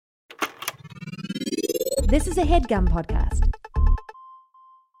This is a HeadGum podcast.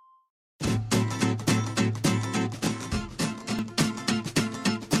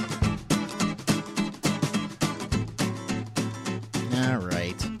 All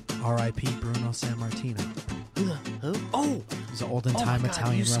right. R.I.P. Bruno Sammartino. Who? Oh! He's an olden-time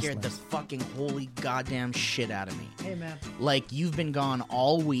Italian you wrestler. scared the fucking holy goddamn shit out of me. Hey, man. Like, you've been gone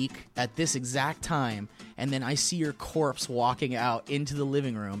all week at this exact time, and then I see your corpse walking out into the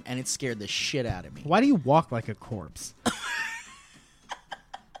living room, and it scared the shit out of me. Why do you walk like a corpse?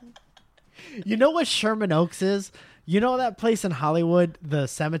 You know what Sherman Oaks is? You know that place in Hollywood, the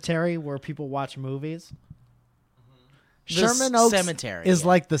cemetery where people watch movies? Sherman Oaks cemetery, is yeah.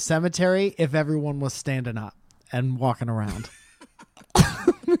 like the cemetery if everyone was standing up and walking around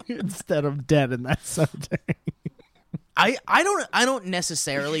instead of dead in that cemetery. I don't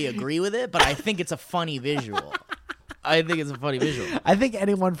necessarily agree with it, but I think it's a funny visual. I think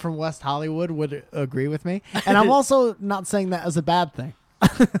anyone from West Hollywood would agree with me. And I'm also not saying that as a bad thing.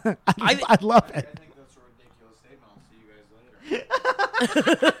 I love it. I think that's a ridiculous statement. I'll see you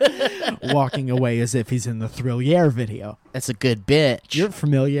guys later. Walking away as if he's in the Thriller video. That's a good bitch. You're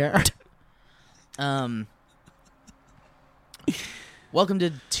familiar. Welcome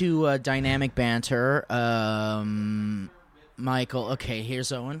to Dynamic Banter. Michael. Okay,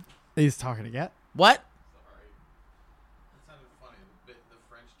 here's Owen. He's talking again. What? Sorry. That sounded funny. The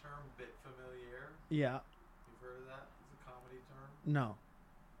French term, bit familier. Yeah. You've heard of that? It's a comedy term. No.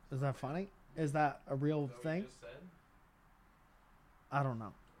 Is that funny? Is that a real Is that what thing? you just said? I don't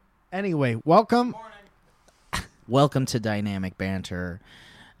know. Anyway, welcome. Welcome to Dynamic Banter.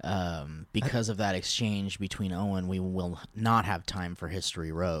 Because of that exchange between Owen, we will not have time for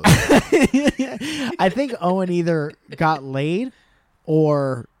History Road. I think Owen either got laid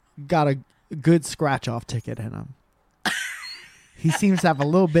or got a good scratch-off ticket in him. He seems to have a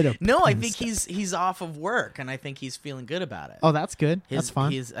little bit of... No, I think he's off of work, and I think he's feeling good about it. Oh, that's good. That's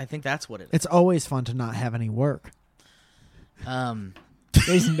fun. I think that's what it is. It's always fun to not have any work.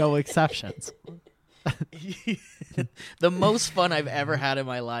 There's no exceptions. The most fun I've ever had in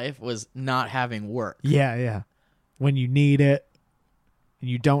my life was not having work. Yeah. When you need it, and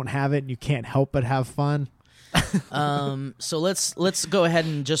you don't have it, and you can't help but have fun. So let's go ahead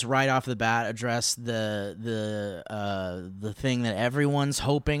and just right off the bat address the thing that everyone's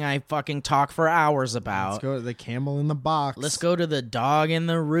hoping I fucking talk for hours about. Let's go to the camel in the box. Let's go to the dog in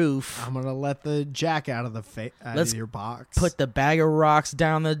the roof. I'm gonna let the jack out of of your box. Put the bag of rocks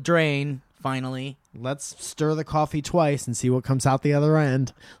down the drain. Finally, let's stir the coffee twice and see what comes out the other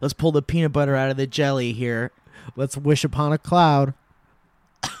end. let's pull the peanut butter out of the jelly here. Let's wish upon a cloud.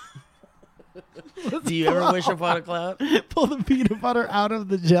 Do you ever wish upon a cloud? Pull the peanut butter out of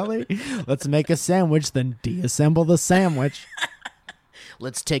the jelly. Let's make a sandwich, then deassemble the sandwich.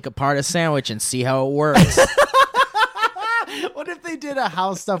 Let's take apart a sandwich and see how it works. What if they did a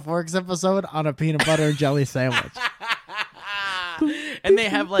How Stuff Works episode on a peanut butter and jelly sandwich? And they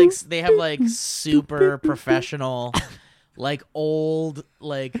have super professional, like old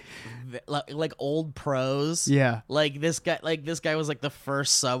old pros. Yeah. Like this guy was like the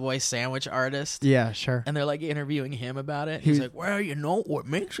first Subway sandwich artist. Yeah, sure. And they're like interviewing him about it. He's like, well, you know what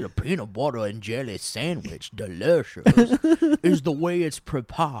makes a peanut butter and jelly sandwich delicious is the way it's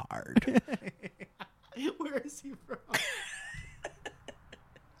prepared. Where is he from?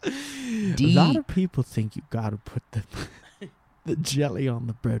 D. A lot of people think you gotta put the jelly on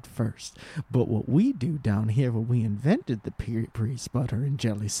the bread first. But what we do down here when we invented the Priest butter and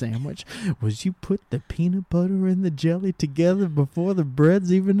jelly sandwich was you put the peanut butter and the jelly together before the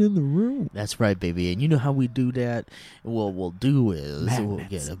bread's even in the room. That's right, baby. And you know how we do that? What we'll do is Magnets. we'll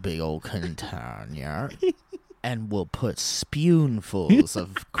get a big old container and we'll put spoonfuls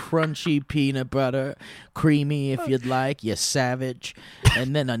of crunchy peanut butter, creamy if you'd like, you savage,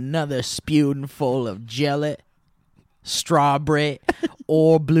 and then another spoonful of jelly, strawberry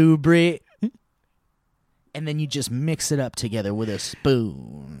or blueberry, and then you just mix it up together with a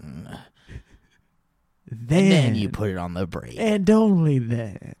spoon. And then you put it on the bread. And only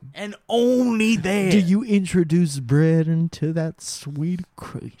then. And only then. Do you introduce bread into that sweet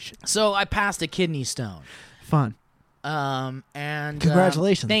creation? So I passed a kidney stone. Fun. And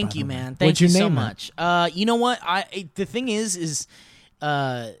Congratulations, thank by you, the way. man. What'd Thank you you so name it? much. You know what? The thing is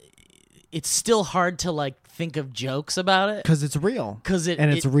it's still hard to like think of jokes about it Because it's real. because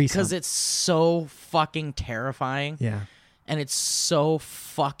it's recent. because it's so fucking terrifying. Yeah. And it's so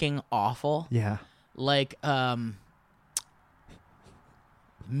fucking awful. Yeah. Like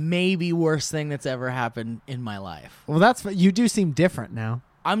maybe worst thing that's ever happened in my life. Well, you do seem different now.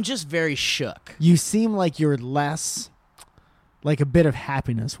 I'm just very shook. You seem like you're less Like a bit of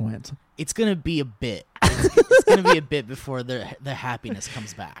happiness went. It's gonna be a bit. It's gonna be a bit before the happiness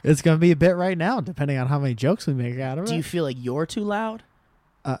comes back. It's gonna be a bit right now, depending on how many jokes we make out of it. Do you feel like you're too loud?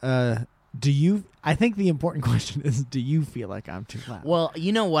 Do you? I think the important question is, do you feel like I'm too loud? Well,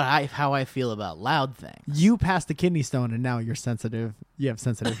 you know how I feel about loud things. You passed the kidney stone, and now you're sensitive. You have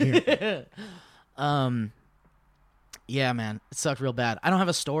sensitive hearing. Yeah, man, it sucked real bad. I don't have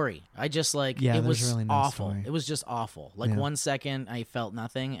a story. I just it was really no awful. story. It was just awful. Like 1 second I felt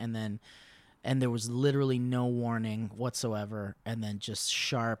nothing, and there was literally no warning whatsoever, and then just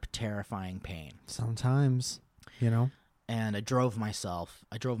sharp, terrifying pain. Sometimes, you know. And I drove myself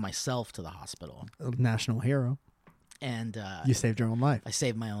to the hospital. A national hero. And you saved your own life. I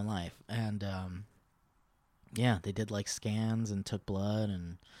saved my own life. And yeah, they did like scans and took blood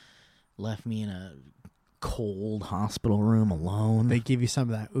and left me in a cold hospital room alone. They give you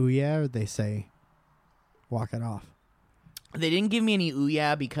some of that ooh yeah, or they say walk it off? They didn't give me any ooh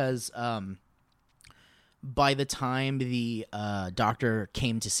yeah because by the time the doctor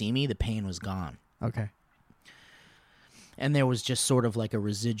came to see me, the pain was gone. Okay. And there was just sort of like a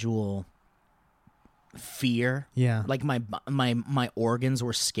residual fear. Yeah. Like my organs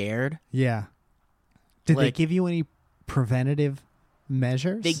were scared. Yeah. Did they Like- give you any preventative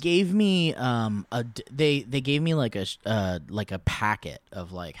measures? They gave me they gave me like a packet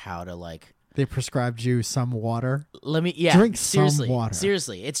of like how to like They prescribed you some water. Drink some seriously water.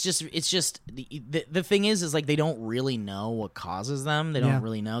 seriously it's just the thing is like they don't really know what causes them. They don't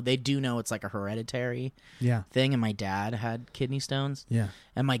really know. They do know it's like a hereditary thing, and my dad had kidney stones. Yeah.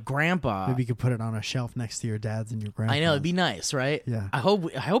 And my grandpa, Maybe you could put it on a shelf next to your dad's and your grandpa's. I know it'd be nice, right? Yeah. I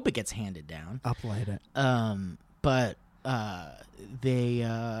hope it gets handed down. Uplight it. But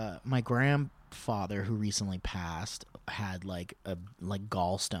my grandfather, who recently passed, had like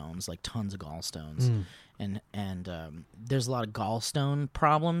gallstones, like tons of gallstones, and there's a lot of gallstone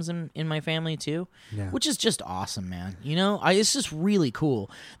problems in my family too, which is just awesome, man. You know, it's just really cool.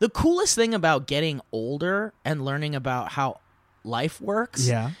 The coolest thing about getting older and learning about how life works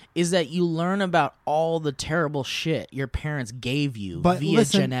is that you learn about all the terrible shit your parents gave you via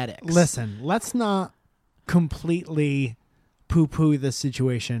genetics. Listen, let's not completely poo-poo the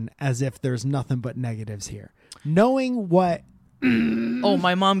situation as if there's nothing but negatives here. Knowing what... Oh,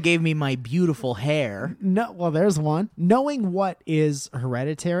 my mom gave me my beautiful hair. No, well, there's one. Knowing what is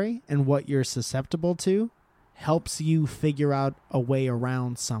hereditary and what you're susceptible to helps you figure out a way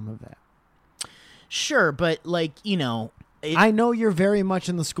around some of it. Sure, but like, you know... I know you're very much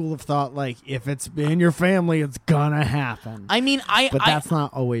in the school of thought, like, if it's in your family, it's gonna happen. I mean, but that's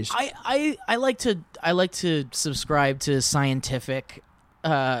not always... I like to subscribe to scientific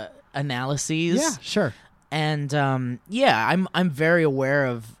analyses. Yeah, sure. And I'm very aware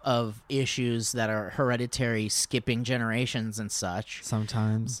of issues that are hereditary, skipping generations and such.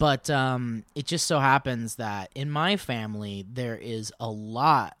 Sometimes. But it just so happens that in my family there is a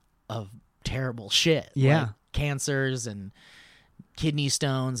lot of terrible shit. Yeah. Like cancers and kidney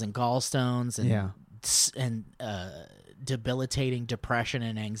stones and gallstones and debilitating depression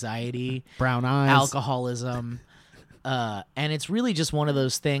and anxiety, brown eyes, alcoholism, and it's really just one of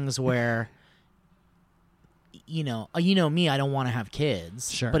those things where, you know me, I don't want to have kids,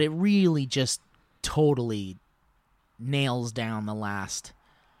 sure, but it really just totally nails down the last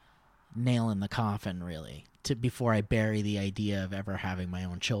nail in the coffin, really, before I bury the idea of ever having my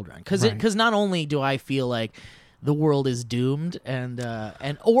own children. Because not only do I feel like the world is doomed,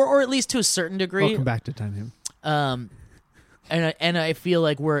 or at least to a certain degree. Welcome back to Time Him. And I feel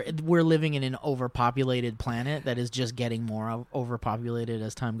like we're living in an overpopulated planet that is just getting more overpopulated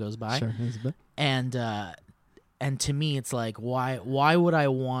as time goes by. Sure, that's a bit. And to me, it's like, why would I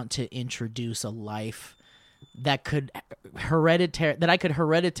want to introduce a life that I could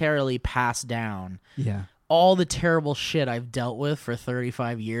hereditarily pass down? Yeah. All the terrible shit I've dealt with for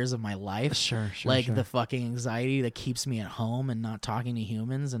 35 years of my life. Sure. Like the fucking anxiety that keeps me at home and not talking to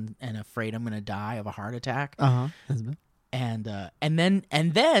humans and afraid I'm going to die of a heart attack. And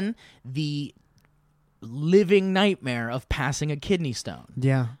then the living nightmare of passing a kidney stone.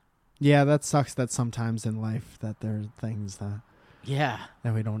 Yeah, that sucks that sometimes in life that there are things that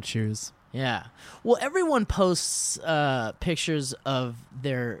we don't choose. Yeah. Well, everyone posts pictures of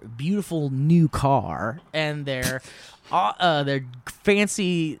their beautiful new car and their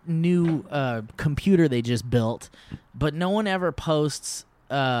fancy new computer they just built, but no one ever posts,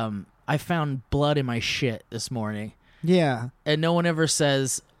 I found blood in my shit this morning. Yeah. And no one ever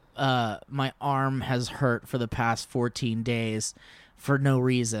says, my arm has hurt for the past 14 days for no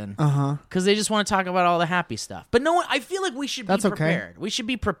reason. Because they just want to talk about all the happy stuff. But no one, I feel like we should be prepared. Okay. We should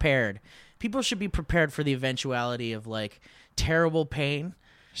be prepared. People should be prepared for the eventuality of like terrible pain.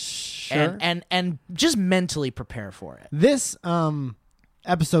 Sure. And just mentally prepare for it. This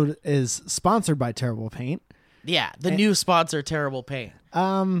episode is sponsored by Terrible Paint. Yeah, the new sponsor, Terrible Paint.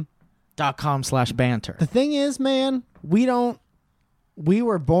 .com/banter. The thing is, man, we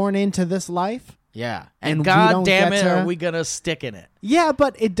were born into this life. Yeah. And And we god don't damn get it, to- are we gonna stick in it? Yeah,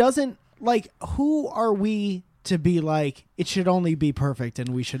 but it doesn't, like, who are we to be like, it should only be perfect and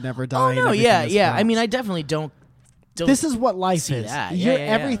we should never die? Oh and no, everything yeah, is yeah. I flawless. mean, I definitely don't This is what life see is. that. Yeah, yeah,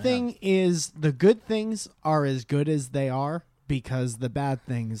 Everything is, the good things are as good as they are because the bad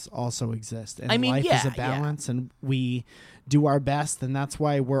things also exist. And I mean, life yeah, is a yeah. balance, and we do our best, and that's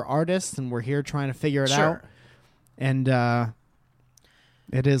why we're artists, and we're here trying to figure it Sure. out. And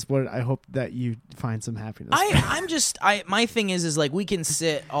it is what I hope that you find some happiness. My thing is like we can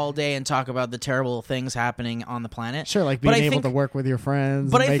sit all day and talk about the terrible things happening on the planet. Sure, like But being I able think- to work with your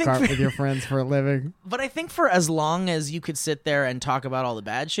friends but and I make think art for- with your friends for a living. But I think for as long as you could sit there and talk about all the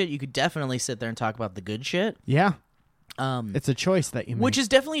bad shit, you could definitely sit there and talk about the good shit. Yeah. It's a choice that you make. Which is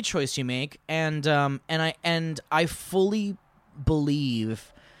definitely a choice you make, and I fully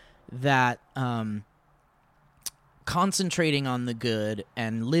believe that concentrating on the good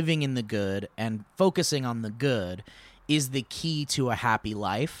and living in the good and focusing on the good is the key to a happy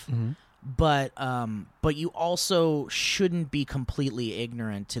life. Mm-hmm. But you also shouldn't be completely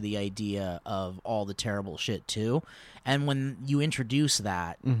ignorant to the idea of all the terrible shit too. And when you introduce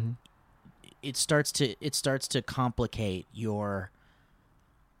that, Mhm. it starts to complicate your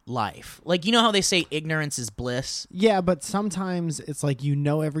life. Like, you know how they say ignorance is bliss? Yeah, but sometimes it's like you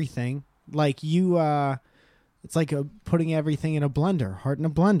know everything. Like it's like putting everything in a blender, heart in a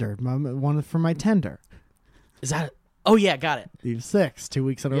blender. One for my tender. Is that? Oh yeah, got it. Leave 6, 2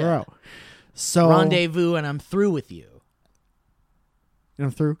 weeks in a Yeah. row. So Rendezvous, and I'm through with you. and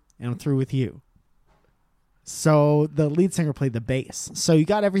I'm through with you. So the lead singer played the bass. So you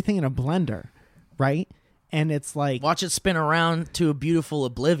got everything in a blender, right? And it's like Watch it spin around to a beautiful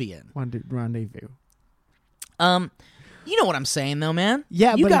oblivion. rendezvous. You know what I'm saying, though, man.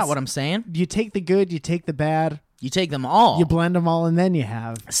 Yeah, you but got it's- what I'm saying. You take the good, you take the bad, You take them all. you blend them all, and then you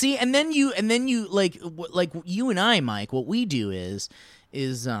have See, and then you like you and I, Mike. What we do is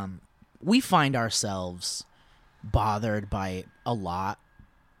we find ourselves bothered by a lot,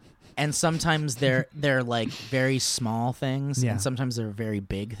 and sometimes they're like very small things, Yeah. and sometimes they're very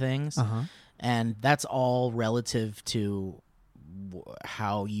big things, and that's all relative to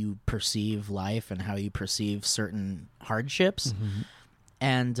how you perceive life and how you perceive certain hardships.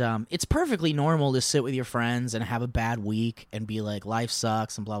 And it's perfectly normal to sit with your friends and have a bad week and be like, life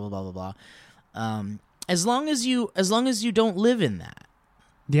sucks and blah blah blah blah blah. As long as you don't live in that.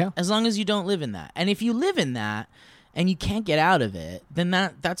 yeah. As long as you don't live in that. And if you live in that and you can't get out of it, then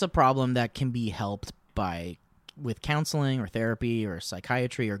that's a problem that can be helped with counseling or therapy or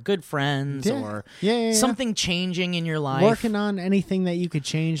psychiatry or good friends or Yeah. something changing in your life. Working on anything that you could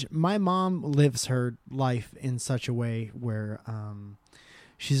change. My mom lives her life in such a way where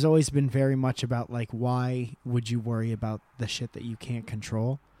she's always been very much about like, why would you worry about the shit that you can't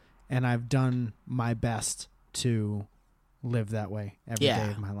control? And I've done my best to live that way every day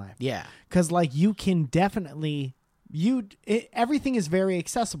of my life. Yeah. Because like you can definitely everything is very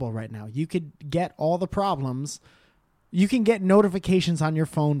accessible right now. You could get all the problems. You can get notifications on your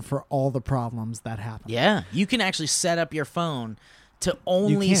phone for all the problems that happen. Yeah, you can actually set up your phone to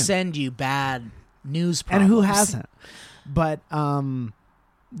only can. send you bad news problems. And who hasn't? But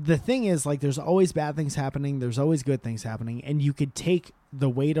the thing is, like, there's always bad things happening. There's always good things happening. And you could take the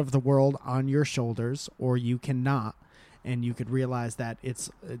weight of the world on your shoulders, or you cannot. And you could realize that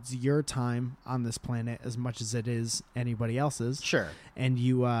it's your time on this planet as much as it is anybody else's. Sure. And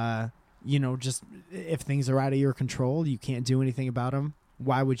you just if things are out of your control, you can't do anything about them.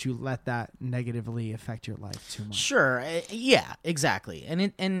 Why would you let that negatively affect your life too much? Sure. Yeah, exactly.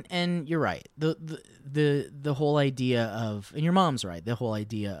 And you're right. The whole idea of, and your mom's right. The whole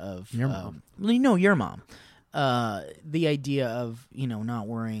idea of Your mom. your mom. The idea of not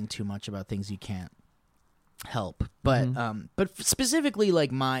worrying too much about things you can't help, but specifically like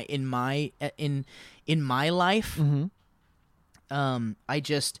in my life, I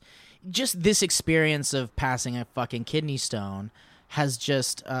just this experience of passing a fucking kidney stone has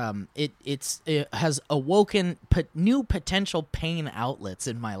just it has awoken new potential pain outlets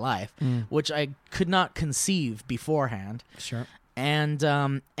in my life, which I could not conceive beforehand. Sure. And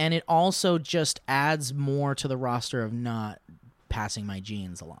it also just adds more to the roster of not passing my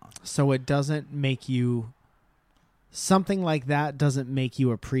genes along. So it doesn't make you something like that doesn't make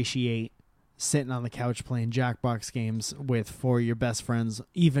you appreciate sitting on the couch playing Jackbox games with 4 of your best friends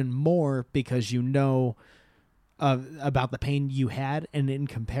even more, because about the pain you had, and in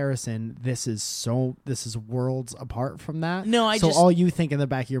comparison, this is worlds apart from that. No, all you think in the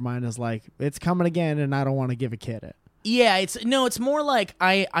back of your mind is like, it's coming again, and I don't want to give a kid it. Yeah, it's more like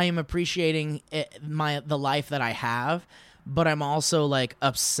I am appreciating the life that I have, but I'm also like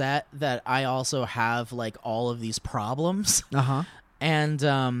upset that I also have like all of these problems.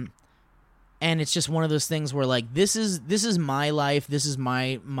 And it's just one of those things where like this is my life, this is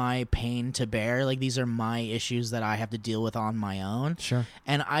my pain to bear. Like these are my issues that I have to deal with on my own. Sure.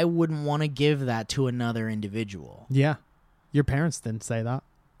 And I wouldn't want to give that to another individual. Yeah. Your parents didn't say that.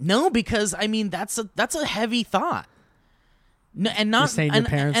 No, because I mean that's a heavy thought. No, and not You're saying your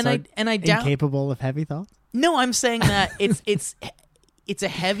parents are incapable of heavy thoughts? No, I'm saying that it's a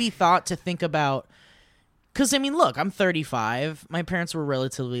heavy thought to think about. Because, I mean, look, I'm 35. My parents were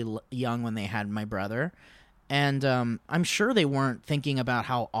relatively young when they had my brother. And I'm sure they weren't thinking about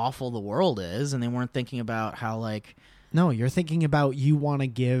how awful the world is. And they weren't thinking about how, like... No, you're thinking about you want to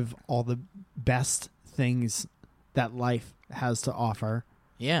give all the best things that life has to offer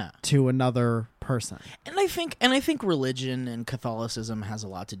to another person. And I think religion and Catholicism has a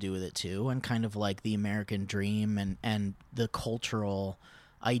lot to do with it, too. And kind of like the American dream and the cultural...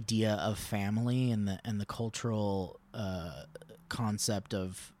 idea of family and the cultural concept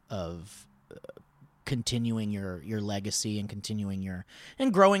of continuing your legacy and continuing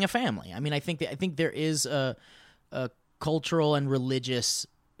and growing a family. I mean, I think there is a cultural and religious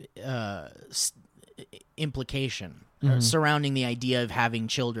implication surrounding the idea of having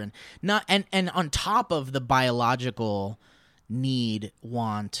children. Not and on top of the biological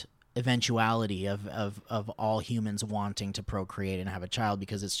want, eventuality of all humans wanting to procreate and have a child,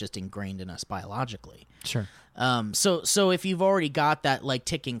 because it's just ingrained in us biologically. Sure. So if you've already got that like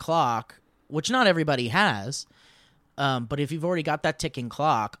ticking clock, which not everybody has, but if you've already got that ticking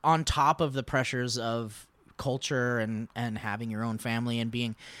clock on top of the pressures of culture and having your own family and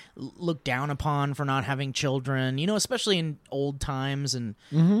being looked down upon for not having children, especially in old times and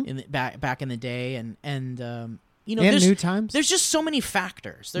back in the day and there's new times. There's just so many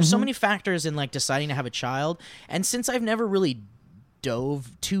factors. There's so many factors in like deciding to have a child. And since I've never really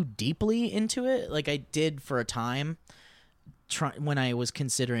dove too deeply into it, like I did for a time when I was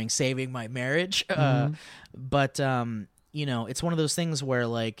considering saving my marriage. But it's one of those things where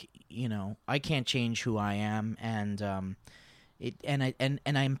like, I can't change who I am, and I'm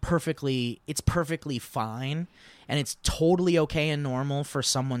it's perfectly fine, and it's totally okay and normal for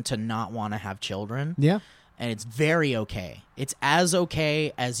someone to not want to have children. Yeah. And it's very okay. It's as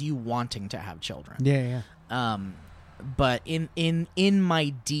okay as you wanting to have children. Yeah. But in my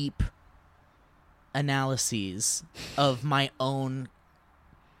deep analyses of my own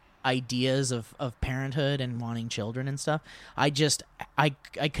ideas of parenthood and wanting children and stuff, I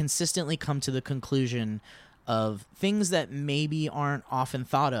consistently come to the conclusion of things that maybe aren't often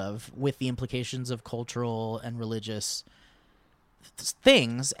thought of, with the implications of cultural and religious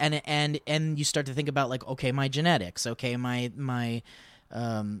things, and you start to think about like, okay, my genetics, okay, my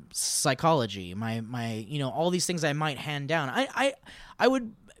psychology, my all these things I might hand down. I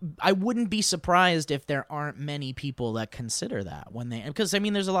wouldn't be surprised if there aren't many people that consider that because I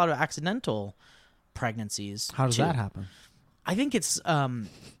mean there's a lot of accidental pregnancies. How does too. that happen? I think it's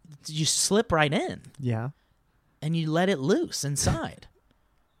you slip right in. Yeah. And you let it loose inside.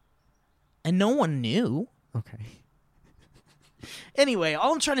 And no one knew. Okay. Anyway,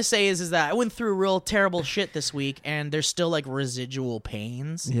 all I'm trying to say is that I went through real terrible shit this week, and there's still like residual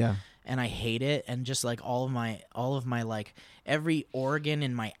pains. Yeah. And I hate it, and just like all of my like every organ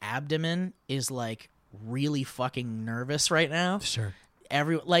in my abdomen is like really fucking nervous right now. Sure.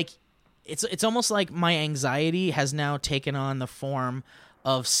 It's almost like my anxiety has now taken on the form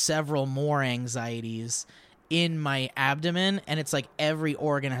of several more anxieties in my abdomen, and it's like every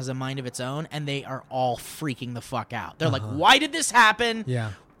organ has a mind of its own, and they are all freaking the fuck out. They're like, why did this happen?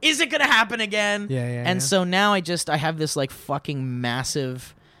 Yeah. Is it gonna happen again? Yeah. So now I have this like fucking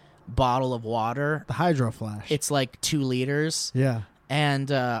massive bottle of water. The Hydro Flash. It's like 2 liters. Yeah. And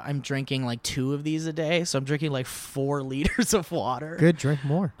I'm drinking like 2 of these a day, so I'm drinking like 4 liters of water. Good, drink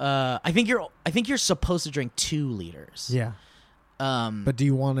more. I think you're supposed to drink 2 liters. Yeah. But do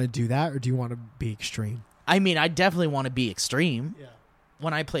you want to do that, or do you want to be extreme? I mean, I definitely want to be extreme. Yeah.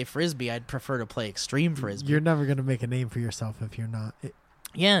 When I play Frisbee, I'd prefer to play extreme Frisbee. You're never going to make a name for yourself if you're not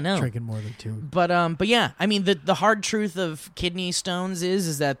drinking more than 2. But yeah, I mean, the hard truth of kidney stones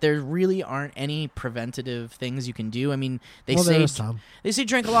is that there really aren't any preventative things you can do. I mean, they say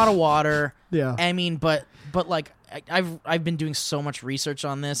drink a lot of water. Yeah. I mean, but like I've been doing so much research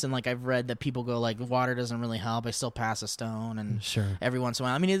on this, and like I've read that people go like water doesn't really help. I still pass a stone, and Sure. every once in a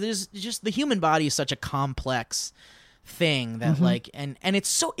while. I mean, there's just the human body is such a complex thing that like and it's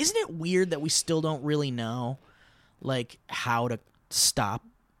so isn't it weird that we still don't really know like how to stop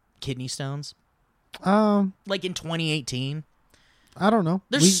kidney stones? Like in 2018. I don't know.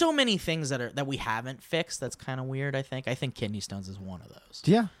 There's so many things that we haven't fixed. That's kind of weird. I think kidney stones is one of those.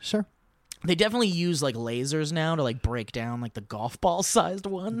 Yeah, sure. They definitely use like lasers now to like break down like the golf ball sized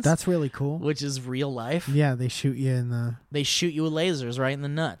ones. That's really cool. which is real life. Yeah, they shoot you in the... They shoot you with lasers right in the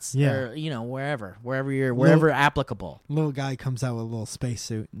nuts. Yeah. Or, wherever applicable. Little guy comes out with a little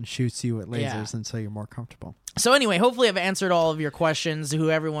spacesuit and shoots you with lasers Yeah. until you're more comfortable. So anyway, hopefully I've answered all of your questions.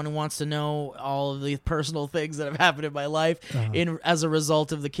 Everyone who wants to know all of the personal things that have happened in my life as a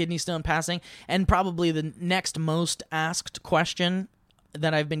result of the kidney stone passing, and probably the next most asked question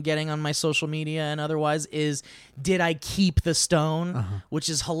that I've been getting on my social media and otherwise is, did I keep the stone? Which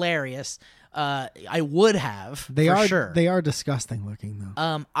is hilarious. I would have. Sure. They are disgusting looking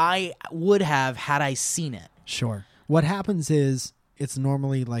though. I would have had I seen it. Sure. What happens is it's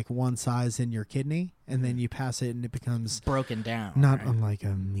normally like one size in your kidney, and then you pass it and it becomes Broken down. not right? unlike a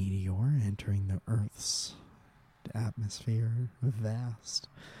meteor entering the Earth's atmosphere. Vast.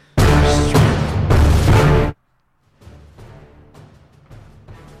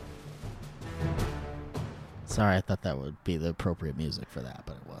 Sorry, I thought that would be the appropriate music for that,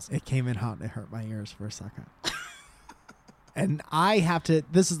 but it wasn't. It came in hot and it hurt my ears for a second. And I have to...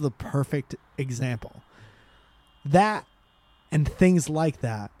 This is the perfect example. That and things like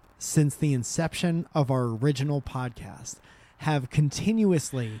that, since the inception of our original podcast, have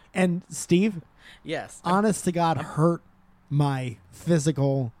continuously... And Steve, Yes. honest to God, hurt my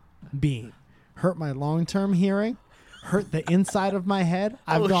physical being. Hurt my long-term hearing. Hurt the inside of my head.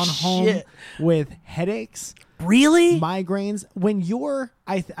 I've gone home with headaches. Really? Migraines. When you're,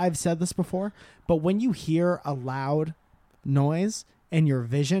 I've said this before, but when you hear a loud noise and your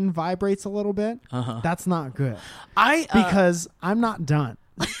vision vibrates a little bit, that's not good. Because I'm not done.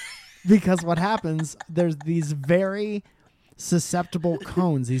 Because what happens, there's these very susceptible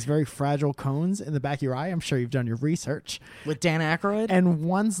cones, these very fragile cones in the back of your eye. I'm sure you've done your research. With Dan Aykroyd? And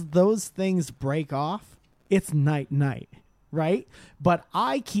once those things break off, it's night, right? But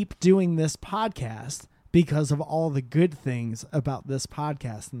I keep doing this podcast because of all the good things about this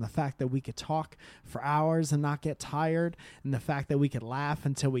podcast, and the fact that we could talk for hours and not get tired, and the fact that we could laugh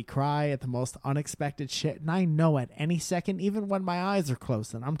until we cry at the most unexpected shit. And I know at any second, even when my eyes are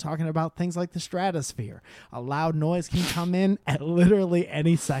closed, and I'm talking about things like the stratosphere, a loud noise can come in at literally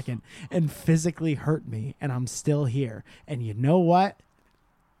any second and physically hurt me, and I'm still here. And you know what?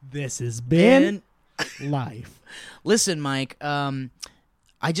 This has been life. Listen, Mike,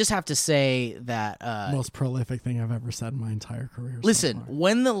 I just have to say that Most prolific thing I've ever said in my entire career. listen, so far.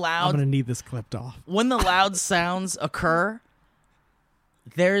 when the I'm loud gonna need this clipped off. when the loud sounds occur,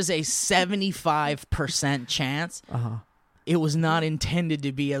 there's a 75% chance it was not intended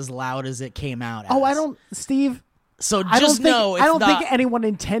to be as loud as it came out as. Oh, I don't, Steve. So I just know it's I don't not, think anyone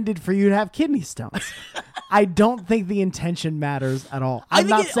intended for you to have kidney stones. I don't think the intention matters at all. I'm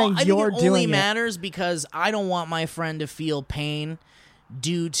not saying you're I think it doing only it. matters because I don't want my friend to feel pain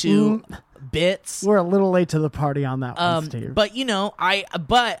due to bits. We're a little late to the party on that one, Steve. But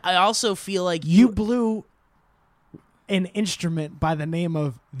I also feel like you blew an instrument by the name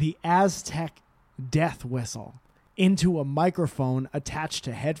of the Aztec death whistle into a microphone attached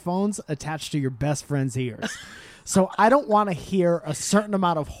to headphones attached to your best friend's ears. So I don't want to hear a certain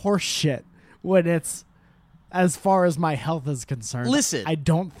amount of horse shit when it's as far as my health is concerned. Listen. I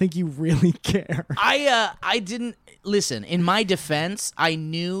don't think you really care. I didn't listen. In my defense, I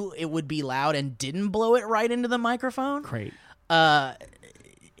knew it would be loud and didn't blow it right into the microphone. Great. I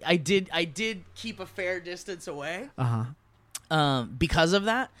did keep a fair distance away. Because of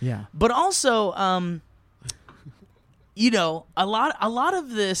that. Yeah. But also, a lot of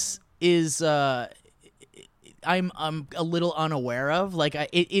this is I'm a little unaware of. Like,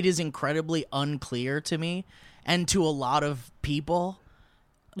 it is incredibly unclear to me and to a lot of people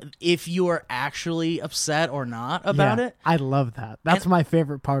if you are actually upset or not about it. I love that. That's my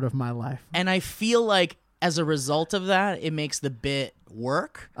favorite part of my life. And I feel like as a result of that, it makes the bit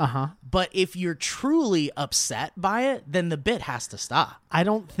work. But if you're truly upset by it, then the bit has to stop. I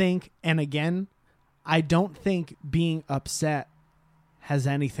don't think, and again, I don't think being upset has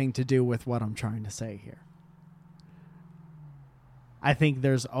anything to do with what I'm trying to say here. I think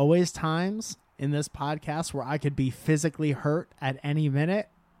there's always times in this podcast where I could be physically hurt at any minute,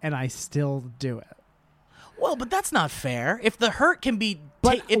 and I still do it. Well, but that's not fair. If the hurt can be...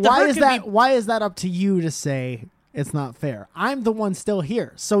 But why is that up to you to say It's not fair. I'm the one still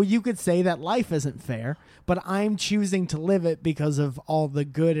here. So you could say that life isn't fair, but I'm choosing to live it because of all the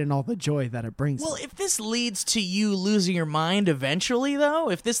good and all the joy that it brings. Well, me. if this leads to you losing your mind eventually, though,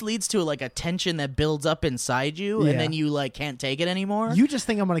 if this leads to like a tension that builds up inside you Yeah. and then you like can't take it anymore. You just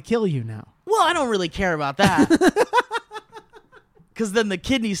think I'm going to kill you now. Well, I don't really care about that. Because then the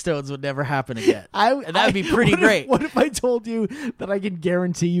kidney stones would never happen again. And that would be pretty great. What if I told you that I can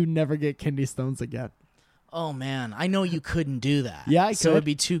guarantee you never get kidney stones again? Oh, man. I know you couldn't do that. Yeah, I So could. it'd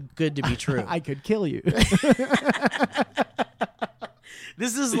be too good to be true. I could kill you.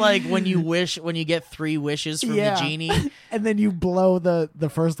 This is like when you get 3 wishes from the genie. And then you blow the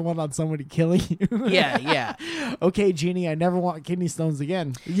first one on somebody killing you. Yeah. Okay, genie, I never want kidney stones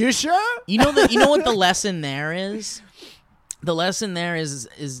again. You sure? You know what the lesson there is? The lesson there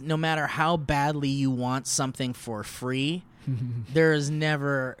is no matter how badly you want something for free, it's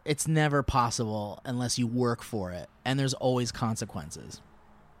never possible unless you work for it, and there's always consequences.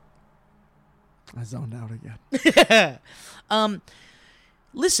 I zoned out again.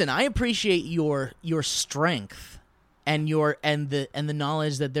 Listen, I appreciate your strength and the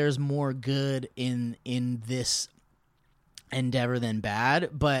knowledge that there's more good in this endeavor than bad,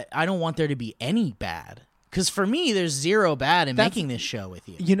 but I don't want there to be any bad. Because for me, there's zero bad in making this show with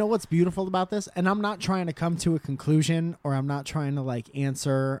you. You know what's beautiful about this? And I'm not trying to come to a conclusion, or I'm not trying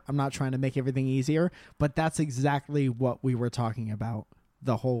to I'm not trying to make everything easier, but that's exactly what we were talking about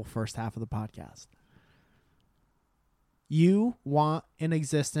the whole first half of the podcast. You want an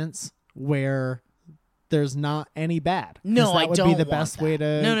existence where there's not any bad. No, I don't. That would be the want best that. way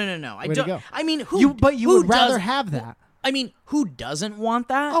to No. I way to don't. go. I mean, you would rather does, have that. I mean, who doesn't want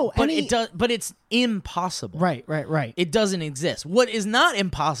that? Oh, but it does. But it's impossible. Right. It doesn't exist. What is not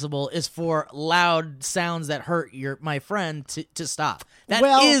impossible is for loud sounds that hurt my friend to stop. That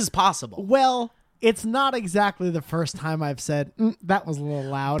is possible. Well, it's not exactly the first time I've said that was a little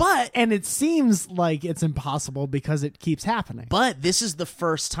loud, and it seems like it's impossible because it keeps happening. But this is the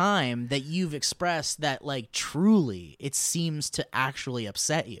first time that you've expressed that, like, truly, it seems to actually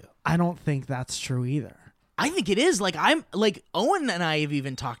upset you. I don't think that's true either. I think it is. Like, Owen and I have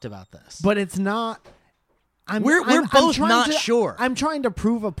even talked about this. But it's not. We're both not sure. I'm trying to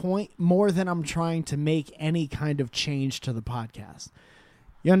prove a point more than I'm trying to make any kind of change to the podcast.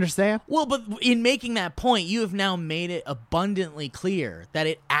 You understand? Well, but in making that point, you have now made it abundantly clear that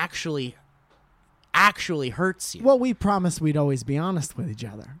it actually hurts you. Well, we promised we'd always be honest with each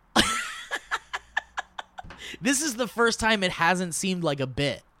other. This is the first time it hasn't seemed like a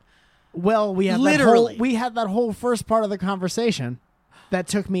bit. Well, we had that whole first part of the conversation that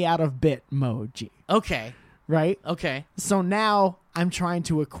took me out of bit mode, G. Okay. Right? Okay. So now I'm trying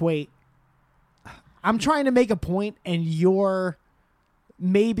to make a point, and you're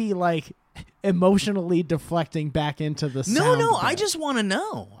maybe like emotionally deflecting back into the sound. No, bit. I just want to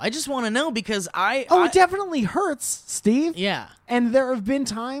know. Because it definitely hurts, Steve. Yeah. And there have been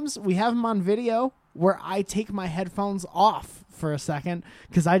times, we have them on video, where I take my headphones off for a second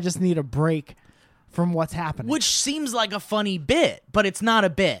because I just need a break from what's happening. Which seems like a funny bit, but it's not a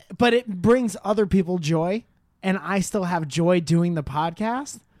bit. But it brings other people joy, and I still have joy doing the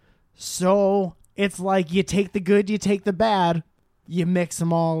podcast. So it's like you take the good, you take the bad, you mix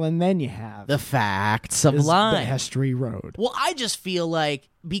them all, and then you have the facts of this life. History road. Well, I just feel like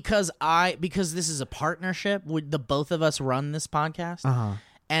because this is a partnership, the both of us run this podcast,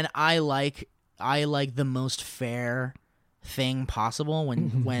 and I like the most fair thing possible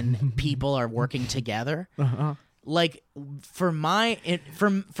when people are working together. Like for my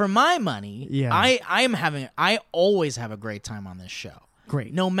money, yeah. I always have a great time on this show.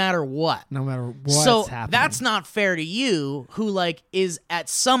 Great. No matter what. So happening. That's not fair to you, who like is at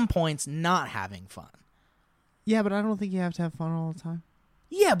some points not having fun. Yeah, but I don't think you have to have fun all the time.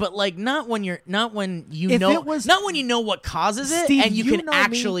 Yeah, but like not when you know what causes it, Steve, and you can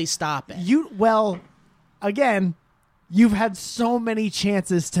actually stop it. Again, you've had so many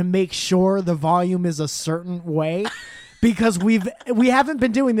chances to make sure the volume is a certain way. Because we haven't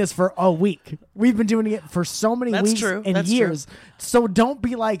been doing this for a week. We've been doing it for so many weeks and years. True. So don't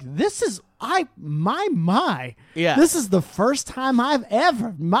be like, this is my. Yeah. This is the first time I've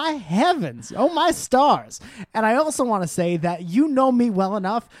ever. My heavens. Oh my stars. And I also want to say that you know me well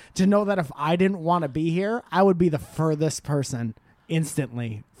enough to know that if I didn't want to be here, I would be the furthest person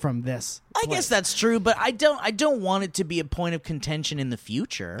instantly from this place. I guess that's true, but I don't want it to be a point of contention in the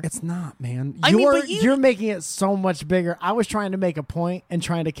future. It's not, man. You're making it so much bigger. I was trying to make a point and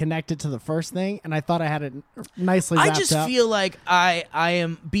trying to connect it to the first thing, and I thought I had it nicely wrapped up. I just feel like I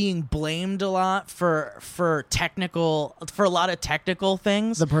am being blamed a lot for a lot of technical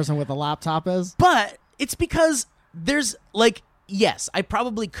things. The person with the laptop is? But it's because there's like, yes, I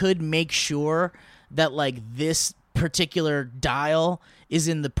probably could make sure that like this particular dial is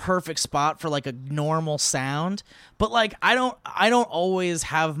in the perfect spot for like a normal sound, but like I don't always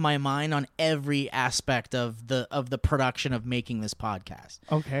have my mind on every aspect of the production of making this podcast.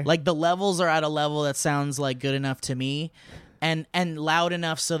 Okay. Like the levels are at a level that sounds like good enough to me and loud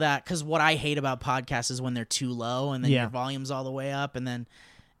enough so that, cuz what I hate about podcasts is when they're too low and then your volume's all the way up and then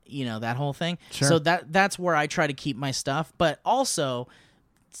you know that whole thing. Sure. So that's where I try to keep my stuff, but also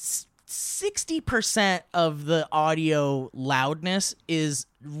 60% of the audio loudness is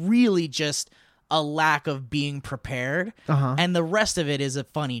really just a lack of being prepared, and the rest of it is a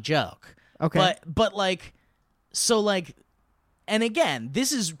funny joke. Okay. But like, so like, and again,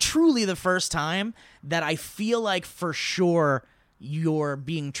 this is truly the first time that I feel like for sure you're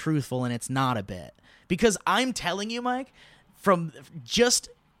being truthful and it's not a bit. Because I'm telling you, Mike, from just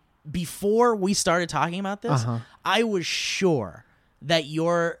before we started talking about this, I was sure that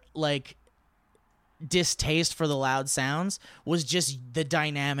your like distaste for the loud sounds was just the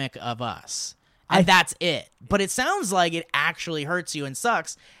dynamic of us. And that's it. But it sounds like it actually hurts you and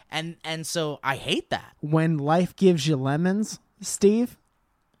sucks. And so I hate that. When life gives you lemons, Steve,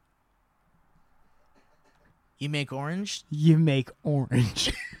 You make orange? You make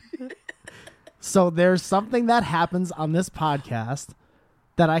orange. So there's something that happens on this podcast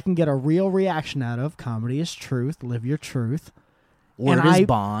that I can get a real reaction out of. Comedy is truth. Live your truth. Word is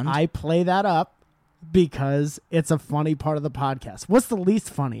bond. I play that up because it's a funny part of the podcast. What's the least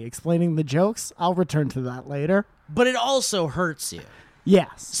funny? Explaining the jokes? I'll return to that later. But it also hurts you.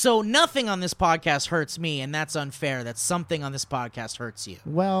 Yes. So nothing on this podcast hurts me, and that's unfair. That something on this podcast hurts you.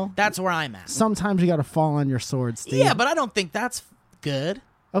 Well, that's where I'm at. Sometimes you got to fall on your sword, Steve. Yeah, but I don't think that's good.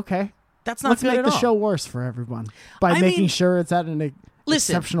 Okay. That's not Let's good make at the all. show worse for everyone by making sure it's at an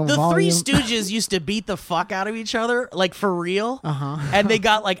exceptional the volume. Three Stooges used to beat the fuck out of each other, like for real. And they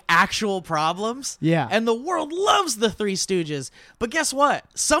got like actual problems. Yeah. And the world loves the Three Stooges. But guess what?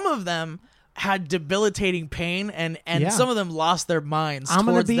 Some of them had debilitating pain, and some of them lost their minds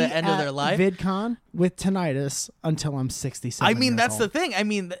towards the end of their life. VidCon with tinnitus until I'm 67. I mean, years that's old. the thing. I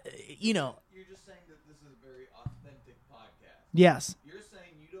mean, you know. You're just saying that this is a very authentic podcast. Yes. You're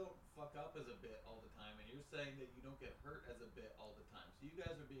saying you don't fuck up as a bit all the time, and you're saying that you don't get hurt as a bit all the time. So you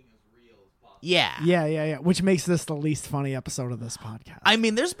guys are being as real as possible. Yeah. Yeah. Which makes this the least funny episode of this podcast. I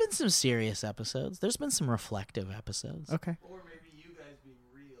mean, there's been some serious episodes. There's been some reflective episodes. Okay. Or maybe you guys being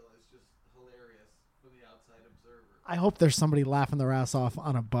real is just hilarious from the outside observer. I hope there's somebody laughing their ass off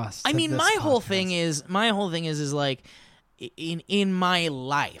on a bus. I to mean, this my whole podcast. thing is like, in my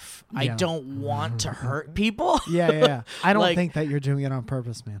life, I Yeah. don't want to hurt people. Yeah. I don't Like- think that you're doing it on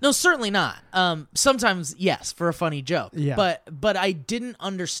purpose, man. No, certainly not. Sometimes, yes, for a funny joke. Yeah. But I didn't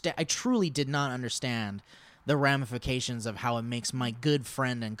understand. I truly did not understand the ramifications of how it makes my good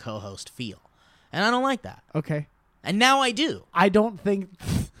friend and co-host feel, and I don't like that. Okay. And now I do. I don't think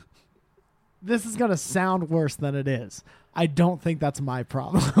this is going to sound worse than it is. I don't think that's my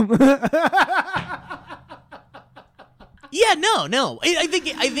problem. Yeah, no. I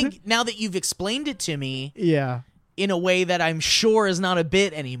think now that you've explained it to me Yeah. in a way that I'm sure is not a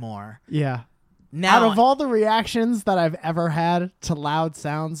bit anymore. Yeah. Now, Out of all the reactions that I've ever had to loud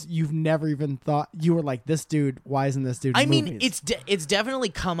sounds, you've never even thought, you were like, this dude, why isn't this dude in I mean, movies? it's definitely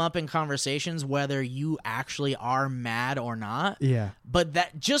come up in conversations whether you actually are mad or not. Yeah. But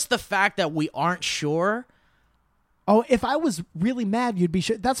that just the fact that we aren't sure. Oh, if I was really mad, you'd be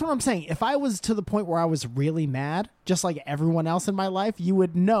sure. That's what I'm saying. If I was to the point where I was really mad, just like everyone else in my life, you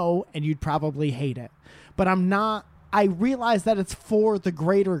would know and you'd probably hate it. But I'm not. I realize that it's for the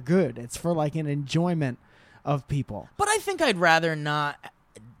greater good. It's for like an enjoyment of people. But I think I'd rather not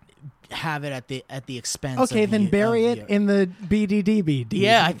have it at the expense. Okay, of then you, bury of it you. in the BDDB.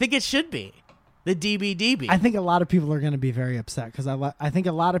 Yeah, I think it should be the DB DB. I think a lot of people are going to be very upset because I think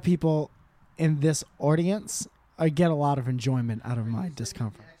a lot of people in this audience get a lot of enjoyment out of my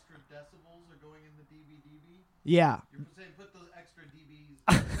discomfort. Extra decibels are going in the DB. Yeah. You're saying put those extra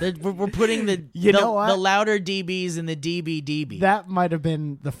DBs. We're putting the You know what? the louder DBs in the DB DB. That might have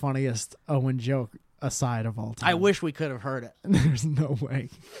been the funniest Owen joke aside of all time. I wish we could have heard it. There's no way.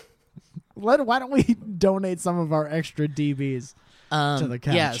 Why don't we donate some of our extra DBs to the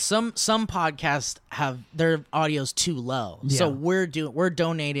couch? Yeah, some podcasts have their audio's too low, so Yeah. we're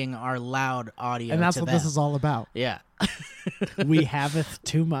donating our loud audio, And that's to what them. this is all about. Yeah. We haveth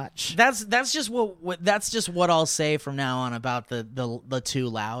too much. That's just what I'll say from now on about the too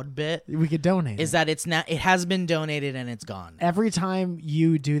loud bit. We could donate. Is that it has been donated and it's gone. Every time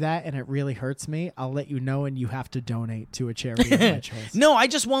you do that and it really hurts me, I'll let you know, and you have to donate to a charity of my choice. No, I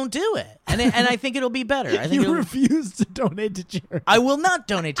just won't do it, and I think it'll be better. I think you refuse to donate to charity. I will not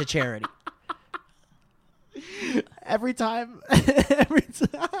donate to charity. Every time.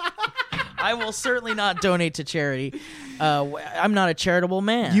 I will certainly not donate to charity. I'm not a charitable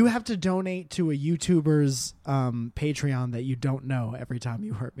man. You have to donate to a YouTuber's Patreon that you don't know every time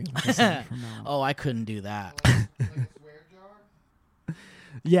you hurt me. From now on. Oh, I couldn't do that. Like a swear jar?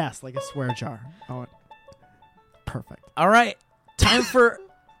 Yes, like a swear jar. Oh, perfect. All right,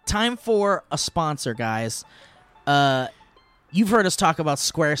 time for a sponsor, guys. You've heard us talk about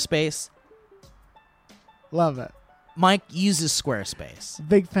Squarespace. Love it. Mike uses Squarespace.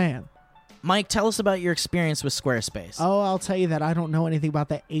 Big fan. Mike, tell us about your experience with Squarespace. Oh, I'll tell you that I don't know anything about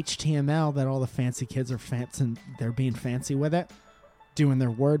that HTML that all the fancy kids are fancy. They're being fancy with it, doing their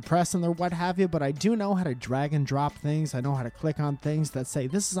WordPress and their what have you. But I do know how to drag and drop things. I know how to click on things that say,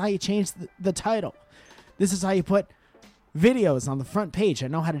 this is how you change the title. This is how you put videos on the front page. I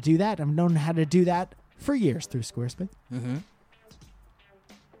know how to do that. I've known how to do that for years through Squarespace. Mm-hmm.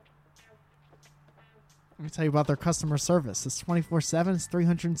 Let me tell you about their customer service. It's 24/7. It's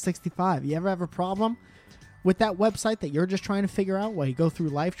 365. You ever have a problem with that website that you're just trying to figure out while you go through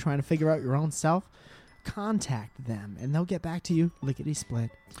life trying to figure out your own self? Contact them, and they'll get back to you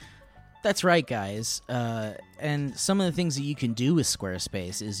lickety-split. That's right, guys. And some of the things that you can do with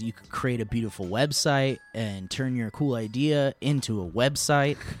Squarespace is you can create a beautiful website and turn your cool idea into a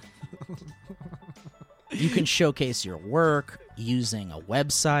website. You can showcase your work using a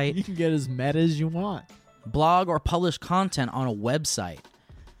website. You can get as meta as you want. Blog or publish content on a website.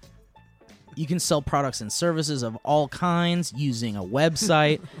 You can sell products and services of all kinds using a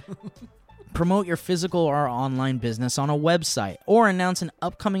website. Promote your physical or online business on a website, or announce an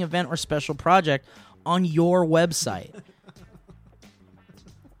upcoming event or special project on your website.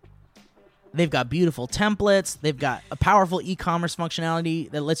 They've got beautiful templates. They've got a powerful e-commerce functionality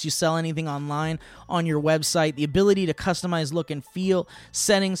that lets you sell anything online on your website. The ability to customize look and feel,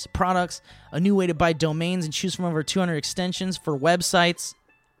 settings, products, a new way to buy domains and choose from over 200 extensions for websites.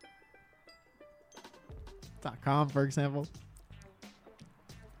 .com, for example.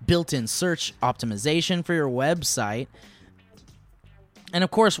 Built-in search optimization for your website. And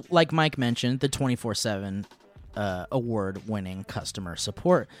of course, like Mike mentioned, the 24/7 award-winning customer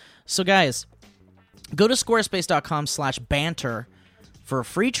support. So guys, go to squarespace.com/banter for a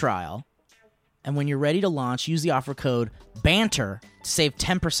free trial. And when you're ready to launch, use the offer code BANTER to save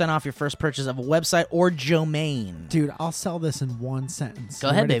 10% off your first purchase of a website or domain. Dude, I'll sell this in one sentence. Go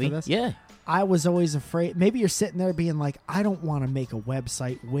You ahead, ready baby. for this? Yeah. I was always afraid. Maybe you're sitting there being like, I don't want to make a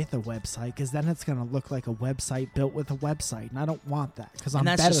website with a website because then it's going to look like a website built with a website. And I don't want that because I'm And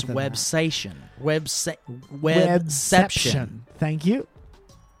that's better just than websation. Webception. Webception. Thank you.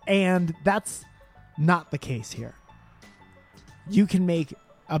 And that's not the case here. You can make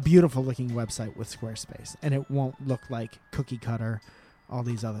a beautiful looking website with Squarespace and it won't look like cookie cutter, all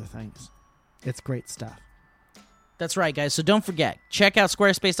these other things. It's great stuff. That's right, guys. So don't forget, check out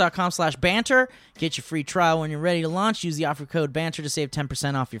squarespace.com/banter. Get your free trial when you're ready to launch. Use the offer code BANTER to save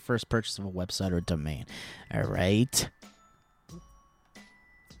 10% off your first purchase of a website or domain. All right.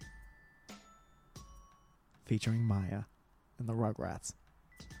 Featuring Maya and the Rugrats.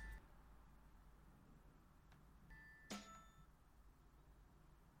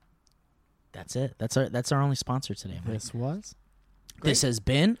 That's it. That's our only sponsor today, Mike. This was? This has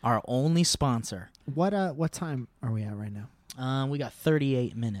been our only sponsor. What time are we at right now? We got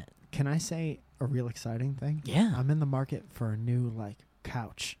 38 minutes. Can I say a real exciting thing? Yeah. I'm in the market for a new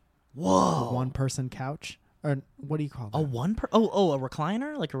couch. Whoa. A one-person couch. Or what do you call that? A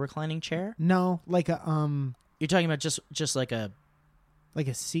recliner? Like a reclining chair? No, like a You're talking about just like a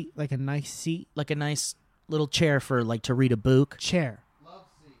seat, like a nice seat. like a nice little chair for like to read a book. Chair. Love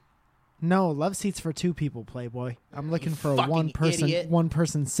seat. No, love seats for two people, Playboy. I'm looking for a fucking idiot. one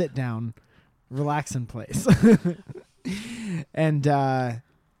person sit down, relaxing place. and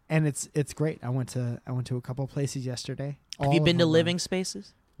it's great. I went to a couple places yesterday. Have you been to Living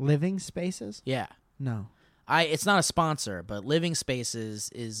Spaces? Living Spaces? Yeah. No. It's not a sponsor, but Living Spaces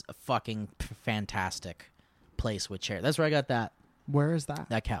is a fucking fantastic place with chairs. That's where I got that Where is that?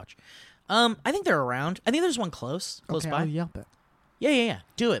 couch. I think they're around. I think there's one close Okay, by. I'll Yelp it. Yeah.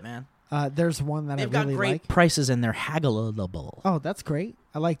 Do it, man. There's one that They've I got really great like. prices and they're haggleable. Oh, that's great.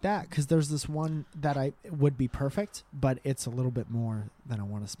 I like that because there's this one that I would be perfect, but it's a little bit more than I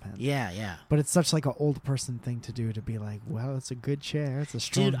want to spend. Yeah. But it's such like an old person thing to do, to be like, well, it's a good chair. It's a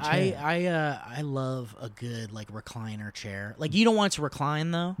strong Dude, chair. I love a good like recliner chair. Like you don't want it to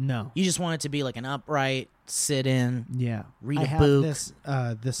recline though. No. You just want it to be like an upright, sit in. Yeah. Read I a have book.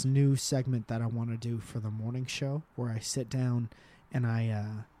 this new segment that I want to do for the morning show where I sit down and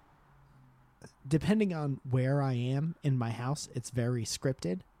I depending on where I am in my house, it's very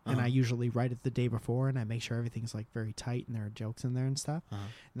scripted. And I usually write it the day before, and I make sure everything's like very tight and there are jokes in there and stuff. And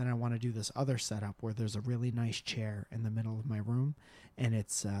then I want to do this other setup where there's a really nice chair in the middle of my room, and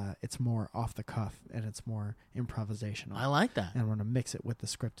it's more off the cuff and it's more improvisational. I like that. And I want to mix it with the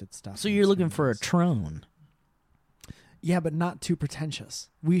scripted stuff. So and you're it's looking really for a nice. trone. Yeah, but not too pretentious.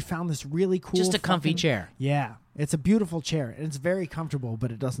 We found this really cool, Just a comfy fucking- chair. Yeah, it's a beautiful chair and it's very comfortable,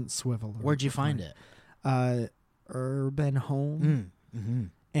 but it doesn't swivel. or Where'd you recline. find it? Urban Home. Mm-hmm.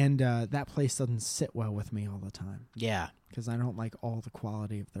 And that place doesn't sit well with me all the time Yeah. because I don't like all the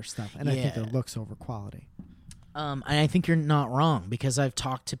quality of their stuff, and I think their Yeah. looks over quality. And I think you're not wrong because I've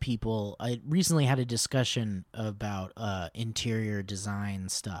talked to people. I recently had a discussion about interior design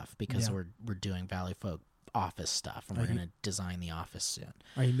stuff because Yeah. we're doing Valley Folk office stuff and we're you- going to design the office soon.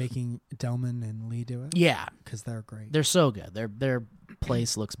 Are you making Delman and Lee do it? Yeah, Because they're great. they're so good. Their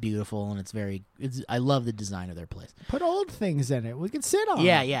place looks beautiful and I love the design of their place. Put old things in it. We can sit on.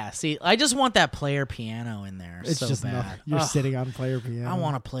 Yeah. See, I just want that player piano in there It's so just bad. enough. You're Ugh, sitting on player piano. I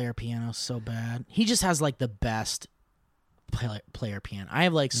want a player piano so bad. He just has like the best player piano. I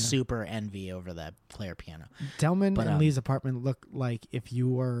have like super envy over that player piano. Delman But, and Lee's apartment look like if you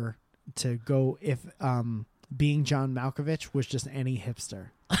were to go, if being John Malkovich was just any hipster.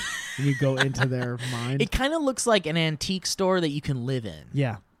 And you go into their mind. It kind of looks like an antique store that you can live in.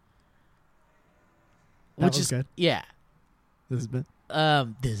 Yeah. That Which was is good. Yeah. This has been.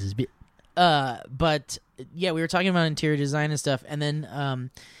 This is but yeah, we were talking about interior design and stuff, and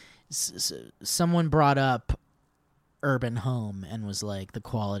then someone brought up Urban Home and was like, the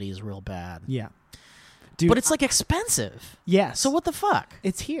quality is real bad. Yeah. Dude, But it's like expensive. yes. So what the fuck?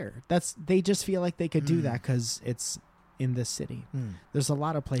 It's here. They just feel like they could do that because it's in this city. There's a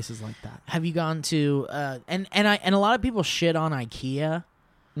lot of places like that. Have you gone to and a lot of people shit on IKEA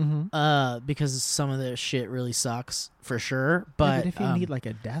because some of the shit really sucks for sure. But, But if you need like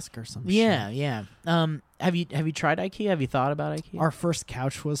a desk or something. yeah. Have you tried IKEA? Have you thought about IKEA? Our first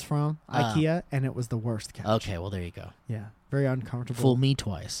couch was from IKEA, and it was the worst couch. Okay, well there you go. Yeah. Very uncomfortable. Fool me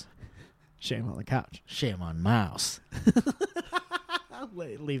twice. Shame on the couch. Shame on mouse.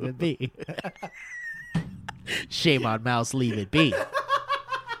 Leave it be. Shame on mouse. Leave it be.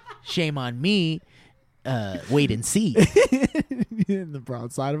 Shame on me. Wait and see. In the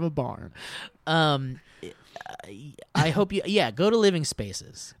broadside of a barn. I hope you. Yeah, go to Living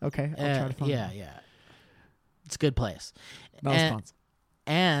Spaces. Okay, I'll try to find yeah. It's a good place. Not and, responsive.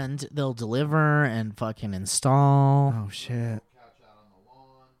 and they'll deliver and fucking install. Oh, shit.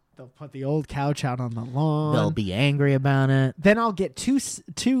 They'll put the old couch out on the lawn. They'll be angry about it. Then I'll get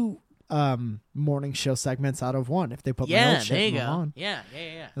two morning show segments out of one if they put my Yeah, old shit there in you the go. lawn. Yeah.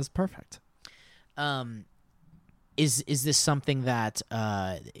 That's perfect. Is this something that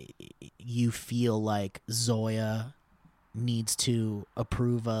you feel like Zoya needs to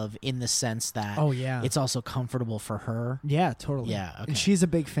approve of in the sense that Oh, yeah. it's also comfortable for her? Yeah, totally. Yeah, okay. And she's a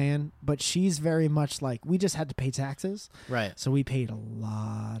big fan, but she's very much like, we just had to pay taxes. Right. So we paid a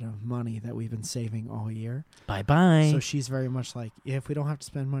lot of money that we've been saving all year. Bye-bye. So she's very much like, if we don't have to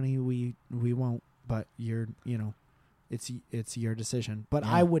spend money, we won't. But it's your decision. But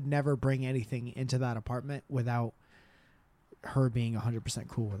Yeah. I would never bring anything into that apartment without her being 100%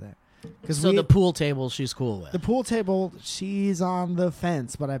 cool with it. So the pool table she's cool with. the pool table, she's on the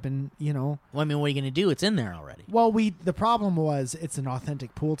fence. But I've been, Well, I mean, what are you going to do? It's in there already. Well, the problem was it's an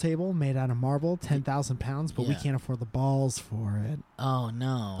authentic pool table made out of marble, 10,000 pounds, but we Yeah. can't afford the balls for it. Oh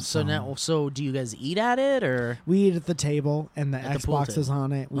no! So do you guys eat at it or? We eat at the table, and the At the pool Xbox is table.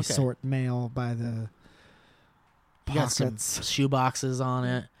 on it. We Okay. sort mail by the You got some pockets, shoe boxes on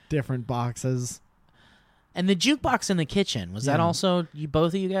it, different boxes. and the jukebox in the kitchen. Was that Yeah. also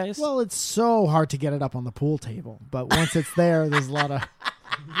both of you guys? Well, it's so hard to get it up on the pool table, but once it's there, there's a lot of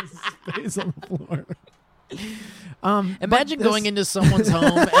space on the floor. Imagine but going into someone's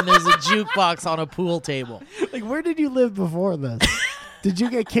home and there's a jukebox on a pool table. like, where did you live before this? Did you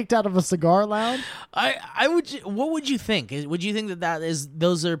get kicked out of a cigar lounge? I would. What would you think? Would you think that is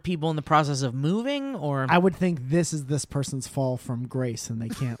those are people in the process of moving, or I would think this is this person's fall from grace, and they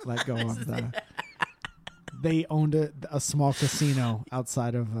can't let go of the. They owned a small casino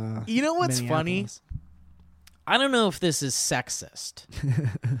outside of. You know what's funny? I don't know if this is sexist,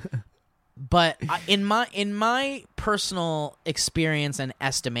 but in my personal experience and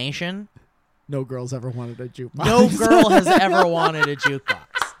estimation, No girls ever wanted a jukebox. no girl has ever wanted a jukebox.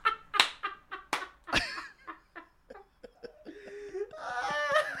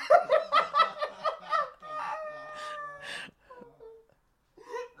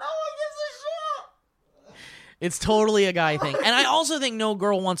 It's totally a guy thing. And I also think no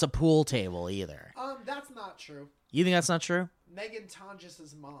girl wants a pool table either. That's not true. You think that's not true? Megan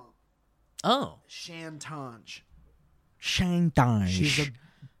Tonjes' mom. Oh. Shan Tonj. Shanghai. She's a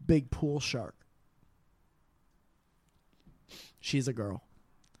big pool shark. She's a girl.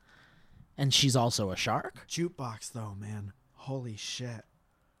 And she's also a shark? Jukebox, though, man. Holy shit.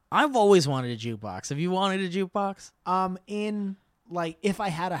 I've always wanted a jukebox. Have you wanted a jukebox? If I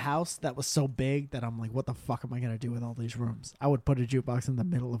had a house that was so big that I'm like, what the fuck am I going to do with all these rooms? I would put a jukebox in the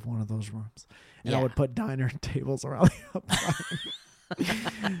middle of one of those rooms. And I would put diner tables around the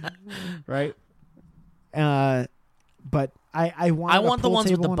outside. Right? But I want the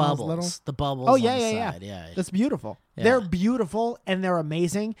ones with the little. bubbles. The bubbles Oh, on yeah, the yeah, side. Yeah. That's beautiful. Yeah. They're beautiful and they're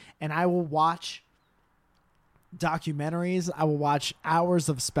amazing. And I will watch documentaries. I will watch hours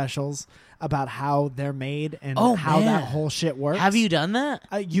of specials about how they're made and how that whole shit works. Have you done that?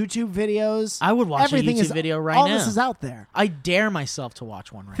 YouTube videos. I would watch Everything a YouTube video right now. All this is out there. I dare myself to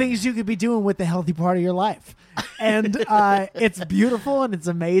watch one right Things you could be doing with the healthy part of your life. And it's beautiful and it's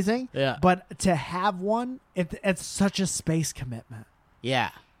amazing. Yeah. But to have one, it's such a space commitment. Yeah.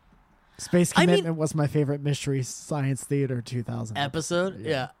 Space Commitment was my favorite Mystery Science Theater 2000 episode.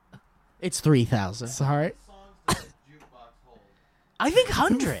 Yeah. It's 3,000. Sorry. I think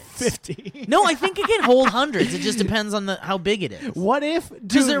hundreds. 50. No, I think it can hold hundreds. It just depends on how big it is. What if, Because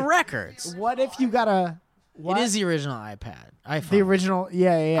dude, they're records. what if you got a... What? It is the original iPhone. The original,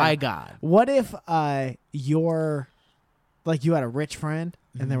 yeah. I got. What if you had a rich friend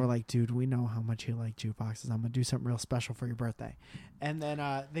and they were like, dude, we know how much you like jukeboxes. I'm going to do something real special for your birthday. And then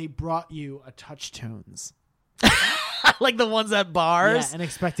they brought you a Touch Tunes. Like the ones at bars? Yeah, and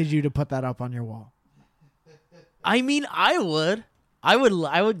expected you to put that up on your wall. I mean, I would. I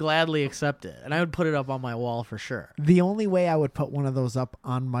would gladly accept it, and I would put it up on my wall for sure. The only way I would put one of those up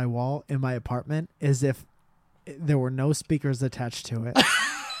on my wall in my apartment is if there were no speakers attached to it.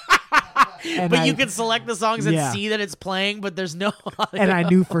 But you can select the songs and see that it's playing, but there's no audio. And I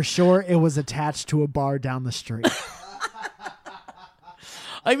knew for sure it was attached to a bar down the street.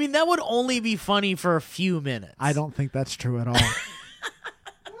 I mean, that would only be funny for a few minutes. I don't think that's true at all.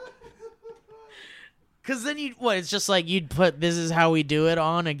 Because then it's just like you'd put "This Is How We Do It"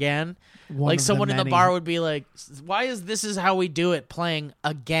 on again. Like someone in the many- bar would be like, "Why is "This Is How We Do It" playing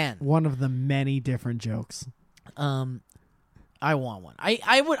again?" One of the many different jokes. I want one.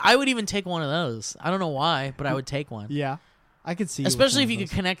 I would even take one of those. I don't know why, but I would take one. Yeah. I could see Especially if you you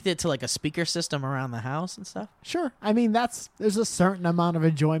could connect it to like a speaker system around the house and stuff. Sure. I mean, there's a certain amount of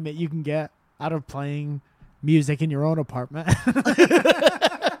enjoyment you can get out of playing music in your own apartment.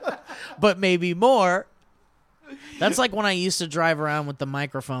 But maybe more. That's like when I used to drive around with the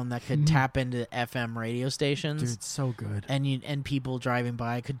microphone that could tap into FM radio stations. Dude, so good. And people driving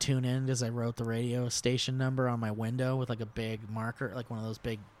by could tune in because I wrote the radio station number on my window with like a big marker, like one of those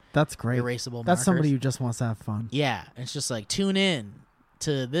big That's great. erasable That's markers. somebody who just wants to have fun. Yeah, it's just like tune in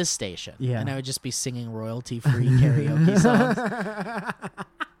to this station. Yeah. And I would just be singing royalty-free karaoke songs.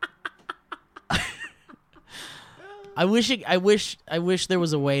 I wish there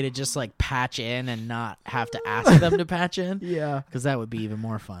was a way to just like patch in and not have to ask them to patch in. Yeah. Because that would be even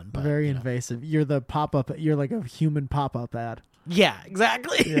more fun. But, Very invasive. You're the pop-up. You're like a human pop-up ad. Yeah,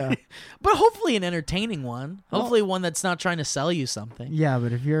 exactly. Yeah. But hopefully an entertaining one. Hopefully one that's not trying to sell you something. Yeah,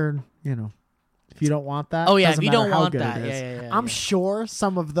 but if you're, if you don't want that. Oh, yeah, doesn't if you matter don't how want good that. it is. Yeah. I'm sure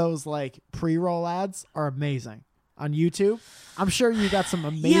some of those like pre-roll ads are amazing on YouTube. I'm sure you got some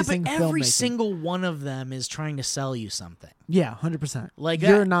amazing Yeah, but every filmmaking. single one of them is trying to sell you something. Yeah, 100%. Like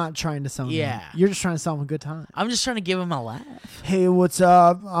you're that- not trying to sell them. Yeah. You're just trying to sell them a good time. I'm just trying to give them a laugh. Hey, what's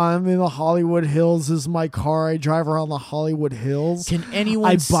up? I'm in the Hollywood Hills. This is my car. I drive around the Hollywood Hills. Can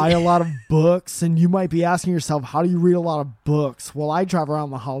anyone I buy a lot of books, and you might be asking yourself, how do you read a lot of books? Well, I drive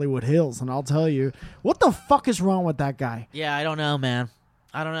around the Hollywood Hills, and I'll tell you, what the fuck is wrong with that guy? Yeah, I don't know, man.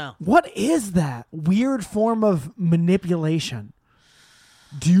 I don't know. What is that weird form of manipulation?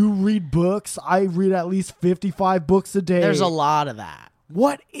 Do you read books? I read at least 55 books a day. There's a lot of that.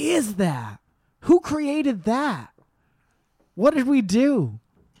 What is that? Who created that? What did we do?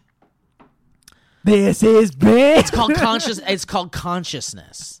 This is big. It's called It's called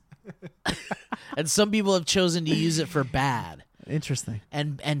consciousness, and some people have chosen to use it for bad Interesting.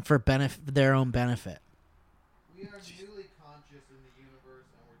 and for their own benefit. We are newly conscious in the universe,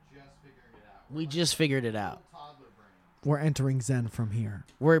 and we're just figuring it out. We just figured it out. Toddler brain. We're entering Zen from here.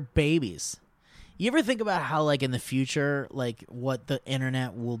 We're babies. You ever think about how, like, in the future, like, what the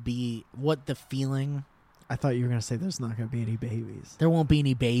internet will be, what the feeling? I thought you were going to say there's not going to be any babies. There won't be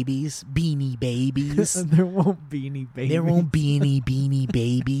any babies. Beanie babies. There won't be any babies. There won't be any beanie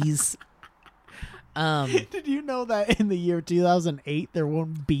babies. Did you know that in the year 2008 there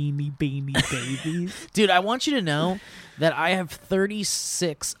won't be any beanie babies? Dude, I want you to know that I have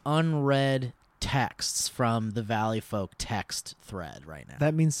 36 unread texts from the Valley Folk text thread right now.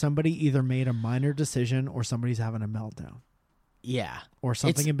 That means somebody either made a minor decision or somebody's having a meltdown. Yeah. Or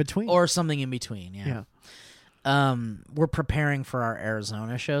something in between. Or something in between, yeah. We're preparing for our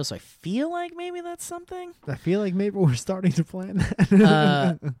Arizona show, so I feel like maybe that's something. I feel like maybe we're starting to plan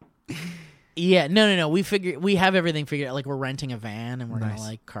that. Yeah, no. We have everything figured out. Like, we're renting a van and we're Nice. gonna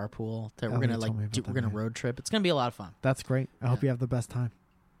like carpool. We're Oh, gonna you like told me about we're that, gonna man. road trip. It's gonna be a lot of fun. That's great. I hope you have the best time.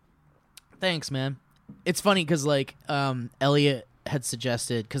 Thanks, man. It's funny because like Elliot had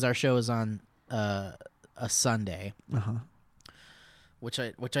suggested, because our show is on a Sunday, Uh-huh. which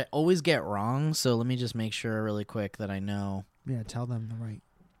I always get wrong. So let me just make sure really quick that I know. Yeah, tell them the right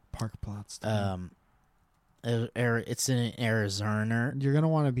park plots. It's in Arizona You're going to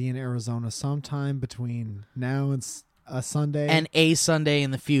want to be in Arizona sometime between now and a Sunday. and a Sunday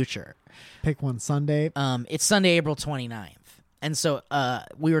in the future. Pick one Sunday. It's Sunday, April 29th. And so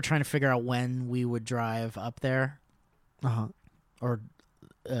we were trying to figure out when we would drive up there Uh-huh. or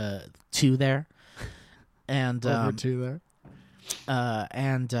to there. And Over to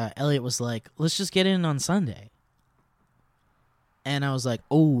there. Elliot was like, let's just get in on Sunday. And I was like,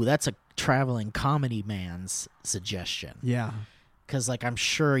 oh, that's a traveling comedy man's suggestion. Yeah. Because, like, I'm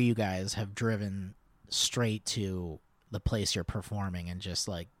sure you guys have driven straight to the place you're performing and just,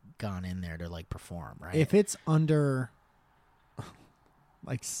 like, gone in there to, like, perform, right? If it's under,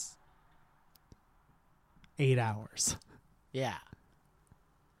 like, 8 hours, Yeah.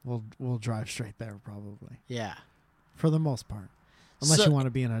 we'll drive straight there probably. Yeah. For the most part. Unless So- you want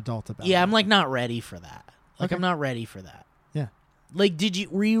to be an adult about it. Yeah, I'm, like, not ready for that. Like, Okay. I'm not ready for that. Yeah. Like,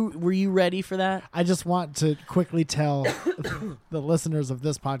 were you ready for that? I just want to quickly tell the listeners of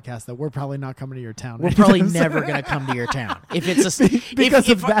this podcast that we're probably not coming to your town. We're probably never going to come to your town. If it's Because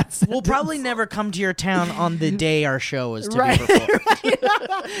of that we'll probably never come to your town on the day our show is to Right. be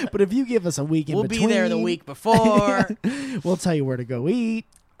performed. But if you give us a week in We'll between, be there the week before. we'll tell you where to go eat.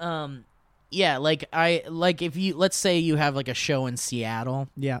 Yeah, if you, let's say you have like a show in Seattle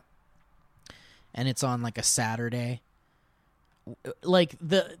Yeah. and it's on like a Saturday. Like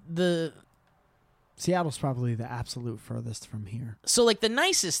the Seattle's probably the absolute furthest from here. so like the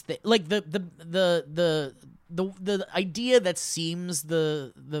nicest thing, like the idea that seems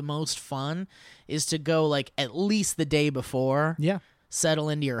the most fun is to go like at least the day before, Yeah. settle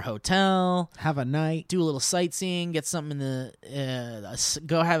into your hotel, Have a night. do a little sightseeing, get something in the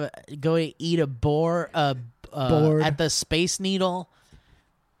go eat a boar Board. at the Space Needle.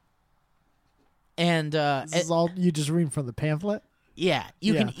 And This is all you just read from the pamphlet? yeah,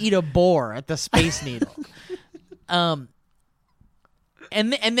 you Yeah. can eat a boar at the Space Needle.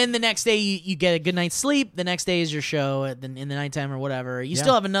 And then the next day you get a good night's sleep. The next day is your show in the nighttime or whatever. You Yeah.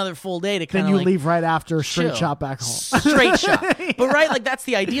 still have another full day to kind Then of you leave right after, straight chill. shot back home. Straight shot. But right, like that's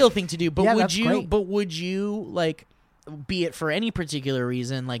the ideal thing to do. But Yeah, would that's you? great. But would you like, be it for any particular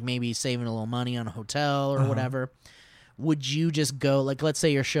reason, like maybe saving a little money on a hotel or Uh-huh. whatever? Would you just go? Like, let's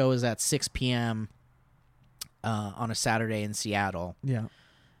say your show is at 6 p.m. On a Saturday in Seattle. Yeah.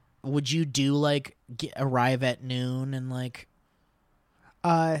 Would you do like arrive at noon and like?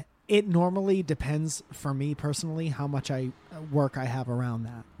 It normally depends for me personally how much work I have around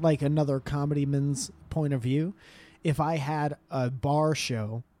that. Like another comedy man's point of view, if I had a bar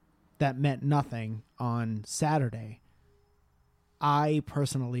show that meant nothing on Saturday, I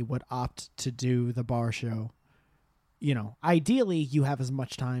personally would opt to do the bar show. You know, ideally you have as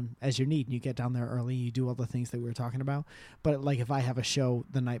much time as you need and you get down there early, you do all the things that we were talking about. But like if I have a show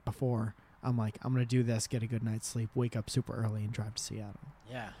the night before, I'm like, I'm going to do this, get a good night's sleep, wake up super early and drive to Seattle.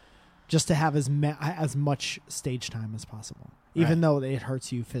 Yeah. Just to have as much stage time as possible, even though it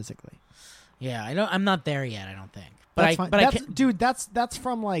hurts you physically. Yeah, I'm not there yet. I don't think. But That's I. fine. But That's, I can. dude, that's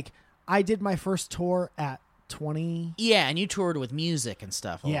from like I did my first tour at 20. Yeah, and you toured with music and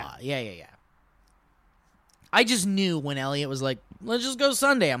stuff a Yeah. lot. Yeah. I just knew when Elliot was like, "Let's just go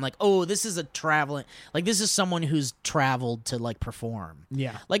Sunday." I'm like, "Oh, this is this is someone who's traveled to like perform."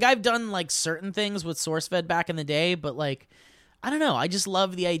 Yeah, Like I've done like certain things with SourceFed back in the day, but like I don't know. I just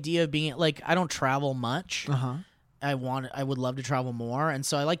love the idea of being like I don't travel much. I would love to travel more, and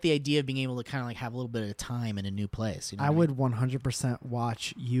so I like the idea of being able to kind of like have a little bit of time in a new place. You know I would 100%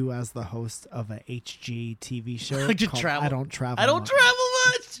 watch you as the host of a HG TV show Like to called travel. I Don't Travel I don't Much. travel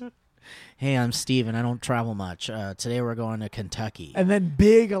much. Hey, I'm Steven. I don't travel much. Today we're going to Kentucky. And then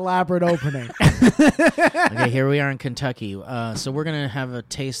big elaborate opening. Okay, here we are in Kentucky. So we're going to have a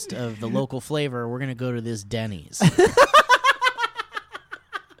taste of the local flavor. We're going to go to this Denny's.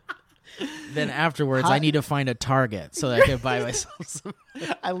 Then afterwards, I need to find a Target so that I can buy myself some.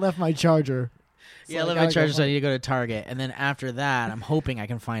 I left my charger. So I left my charger, so I need to go to Target. And then after that, I'm hoping I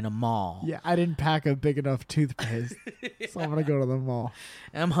can find a mall. Yeah, I didn't pack a big enough toothpaste, so I'm going to go to the mall.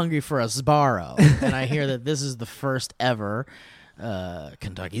 And I'm hungry for a Sbarro. And I hear that this is the first ever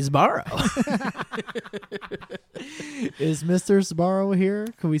Kentucky Sbarro. Is Mr. Sbarro here?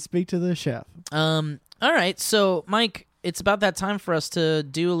 Can we speak to the chef? All right, so Mike, it's about that time for us to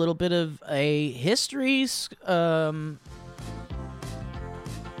do a little bit of a history.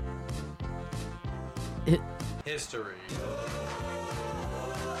 History.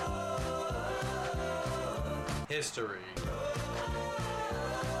 History.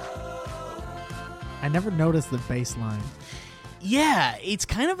 I never noticed the bass line. Yeah, it's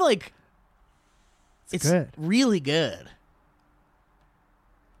kind of like it's good. really good.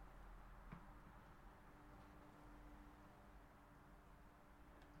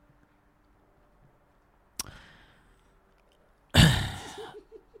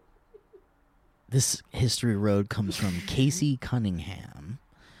 This history road comes from Casey Cunningham.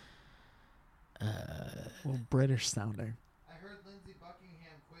 Well, British sounding. I heard Lindsey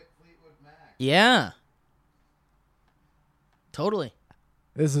Buckingham quit Fleetwood Mac. Yeah. Totally.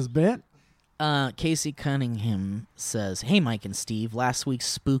 This is Bent. Casey Cunningham says, "Hey, Mike and Steve, last week's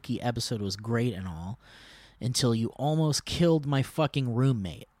spooky episode was great and all, until you almost killed my fucking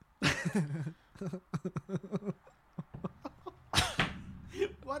roommate."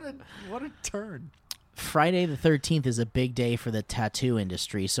 What a turn. Friday the 13th is a big day for the tattoo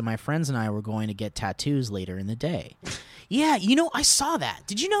industry, so my friends and I were going to get tattoos later in the day. Yeah, I saw that.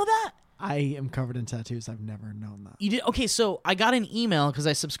 Did you know that? I am covered in tattoos. I've never known that. You did? Okay, so I got an email because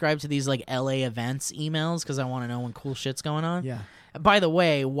I subscribe to these like LA events emails because I want to know when cool shit's going on. Yeah. By the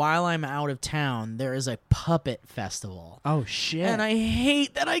way, while I'm out of town, there is a puppet festival. Oh, shit. And I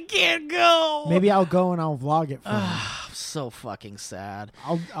hate that I can't go. Maybe I'll go and I'll vlog it for you. I'm so fucking sad.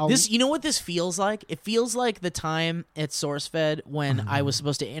 I'll You know what this feels like? It feels like the time at SourceFed when I was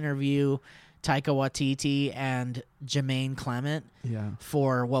supposed to interview Taika Waititi and Jermaine Clement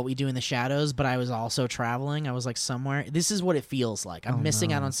for What We Do in the Shadows, but I was also traveling. I was like somewhere. This is what it feels like. I'm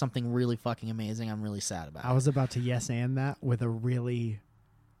missing out on something really fucking amazing. I'm really sad about I was about to yes and that with a really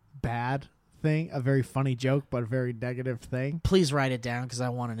bad thing, a very funny joke, but a very negative thing. Please write it down because I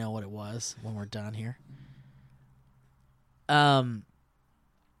want to know what it was when we're done here.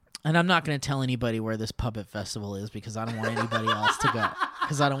 And I'm not going to tell anybody where this puppet festival is because I don't want anybody else to go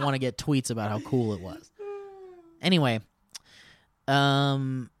because I don't want to get tweets about how cool it was. Anyway,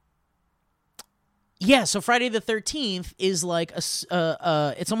 yeah, so Friday the 13th is like it's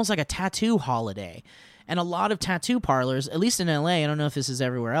almost like a tattoo holiday. And a lot of tattoo parlors, at least in LA, I don't know if this is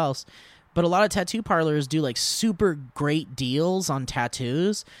everywhere else, but a lot of tattoo parlors do like super great deals on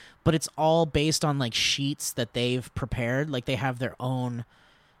tattoos, but it's all based on like sheets that they've prepared. Like they have their own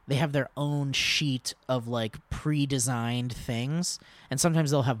sheet of like pre-designed things, and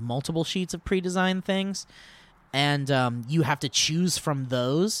sometimes they'll have multiple sheets of pre-designed things, and you have to choose from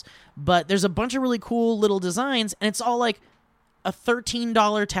those. But there's a bunch of really cool little designs, and it's all like a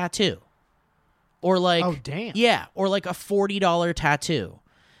 $13 tattoo, or like Oh, damn. yeah, or like a $40 tattoo,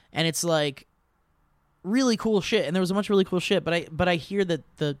 and it's like really cool shit. And there was a bunch of really cool shit, but I hear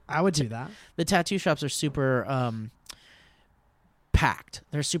that I would do that. the tattoo shops are super packed.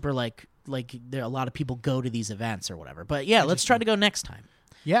 They're super like there a lot of people go to these events or whatever. But yeah, let's try to go next time.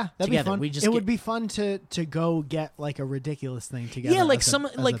 Yeah, that'd Together, be fun. It would be fun to go get like a ridiculous thing together. Yeah, like as some a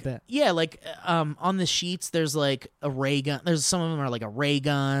like bit. yeah, like on the sheets there's like a ray gun. There's some of them are like a ray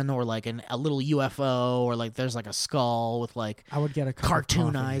gun or like a little UFO or like there's like a skull with like I would get a cup cartoon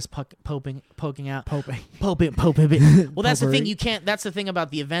of coffee. eyes poking out. Poping. Popping. Well, that's the thing. Potpourri. You can't. That's the thing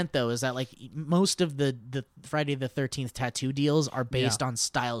about the event, though, is that like most of the Friday the 13th tattoo deals are based on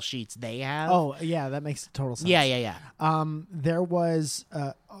style sheets they have. Oh yeah, that makes total sense. yeah. There was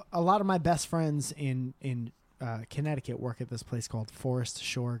a lot of my best friends in Connecticut work at this place called Forest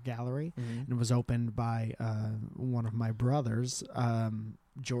Shore Gallery, and it was opened by one of my brothers,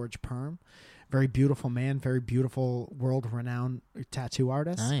 George Perm. Very beautiful man, very beautiful, world-renowned tattoo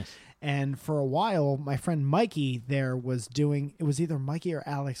artist. Nice. And for a while, my friend Mikey there was doing, it was either Mikey or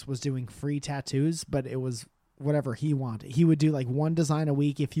Alex was doing free tattoos, but it was whatever he wanted. He would do like one design a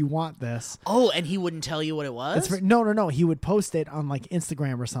week if you want this. Oh, and he wouldn't tell you what it was? No. He would post it on like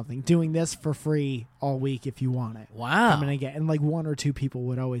Instagram or something, doing this for free all week if you want it. Wow. Come in and get, and like 1 or 2 people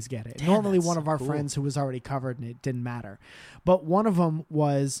would always get it. Damn, Normally that's one so of our cool. friends who was already covered and it didn't matter. But one of them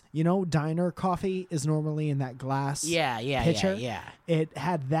was, diner coffee is normally in that glass pitcher. Yeah. It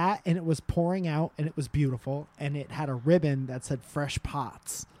had that and it was pouring out and it was beautiful and it had a ribbon that said fresh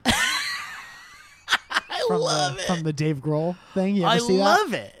pots. I love it. From the Dave Grohl thing. You ever I see that?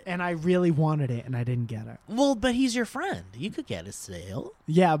 love it. And I really wanted it and I didn't get it. Well, but he's your friend. You could get a sale.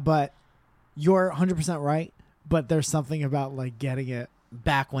 Yeah, but you're 100% right. But there's something about like getting it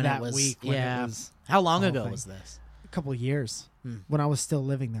Back when that it was. week. When yeah. It was How long the ago whole thing. was this? A couple of years when I was still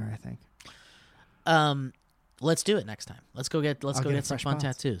living there, I think. Let's do it next time. Let's go get some fresh fun pots.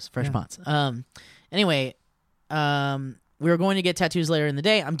 tattoos. Fresh Yeah. pots. Anyway, we were going to get tattoos later in the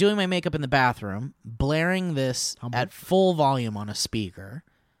day. I'm doing my makeup in the bathroom, blaring this at full volume on a speaker.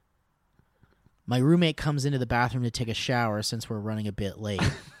 My roommate comes into the bathroom to take a shower since we're running a bit late.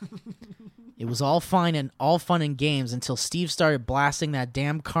 It was all fun and games until Steve started blasting that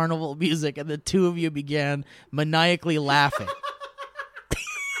damn carnival music and the two of you began maniacally laughing.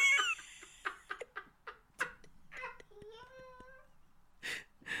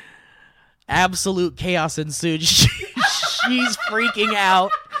 Absolute chaos ensued. She's freaking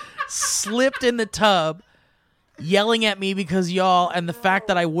out, slipped in the tub, yelling at me because y'all, and the fact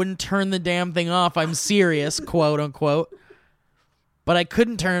that I wouldn't turn the damn thing off. I'm serious, quote unquote. But I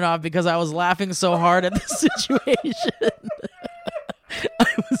couldn't turn it off because I was laughing so hard at the situation. I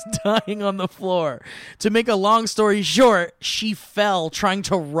was dying on the floor. To make a long story short, she fell trying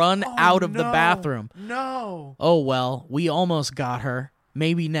to run out of the bathroom. No. Oh, well, we almost got her.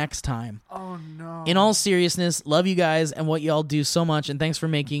 Maybe next time. Oh, no. In all seriousness, love you guys and what y'all do so much, and thanks for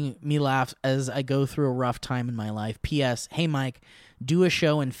making me laugh as I go through a rough time in my life. P.S. Hey, Mike, do a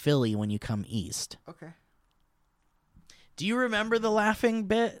show in Philly when you come east. Okay. Do you remember the laughing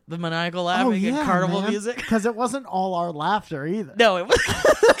bit? The maniacal laughing and carnival music? Because it wasn't all our laughter either. No, it was,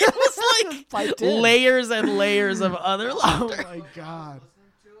 it was Piped like in. layers and layers of other Oh, laughter. my God.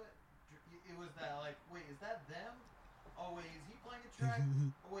 Listening to it, it was that like, wait, is that them? Oh wait, is he playing a track?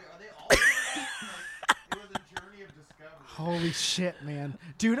 Oh wait, are they all doing that? Like, it was a journey of discovery. Holy shit, man.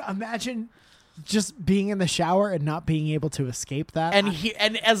 Dude, imagine just being in the shower and not being able to escape that. And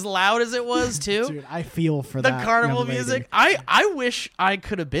as loud as it was, too. Dude, I feel for the that. carnival young lady. music. I wish I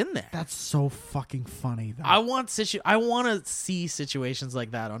could have been there. That's so fucking funny, though. I want to see situations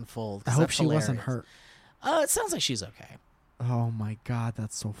like that unfold. I hope she wasn't hurt. It sounds like she's okay. Oh, my God.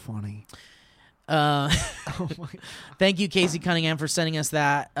 That's so funny. Oh my. Thank you, Casey Cunningham, for sending us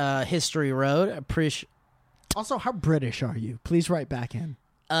that History Road. Appreciate. Also, how British are you? Please write back in.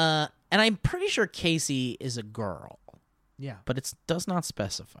 And I'm pretty sure Casey is a girl, Yeah. but it does not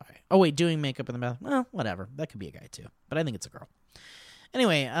specify. Oh wait, doing makeup in the bathroom. Well, whatever. That could be a guy too, but I think it's a girl.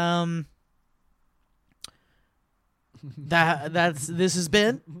 Anyway, this has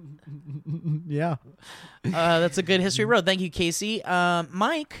been. Yeah. That's a good History Road. Thank you, Casey.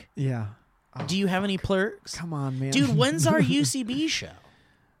 Mike, Yeah. do you have any plurks? Come on, man. Dude, when's our UCB show?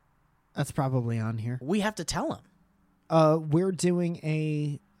 That's probably on here. We have to tell him. We're doing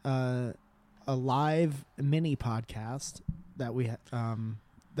a live mini podcast that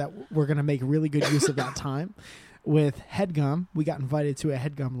that we're gonna make really good use of that time with Headgum. We got invited to a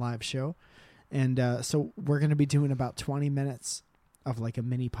Headgum live show, and so we're gonna be doing about 20 minutes of like a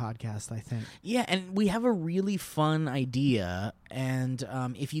mini podcast, I think. Yeah, and we have a really fun idea, and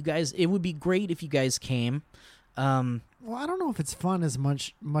if you guys, it would be great if you guys came. Well, I don't know if it's fun as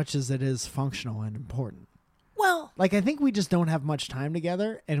much as it is functional and important. Well, Like, I think we just don't have much time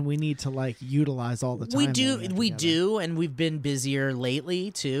together, and we need to like utilize all the time. we that do, have we together. do, and we've been busier lately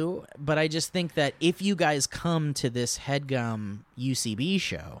too. But I just think that if you guys come to this Headgum UCB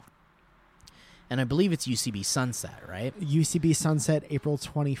show, and I believe it's UCB Sunset, right? UCB Sunset, April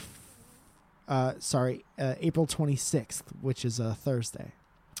 26th, which is a Thursday.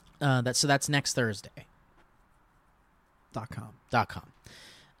 That's next Thursday. .com.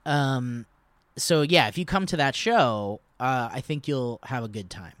 So yeah, if you come to that show, I think you'll have a good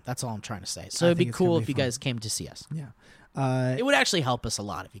time. That's all I'm trying to say. So it'd be think it's gonna cool be if you fun. guys came to see us. Yeah. It would actually help us a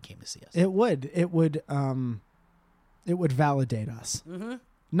lot if you came to see us. It would validate us. Mm-hmm.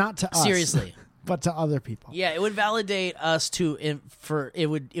 Not to us. Seriously. But to other people. Yeah, it would validate us it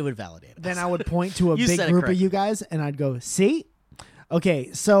would validate us. Then I would point to a You big said it group of correctly. you guys, and I'd go, see?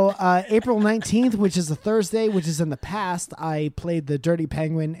 Okay, so April 19th, which is a Thursday, which is in the past, I played the Dirty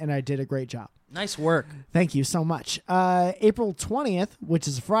Penguin, and I did a great job. Nice work. Thank you so much. April 20th, which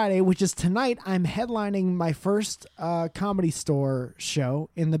is Friday, which is tonight, I'm headlining my first Comedy Store show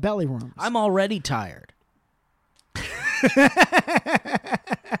in the Belly Rooms. I'm already tired.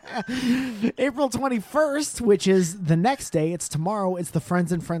 April 21st, which is the next day, it's tomorrow, it's the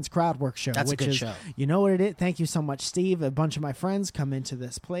Friends and Friends Crowdwork Show. That's which a good is, show. You know what it is? Thank you so much, Steve. A bunch of my friends come into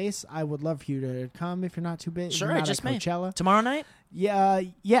this place. I would love for you to come if you're not too busy. Sure, just me. Coachella. Tomorrow night? Yeah,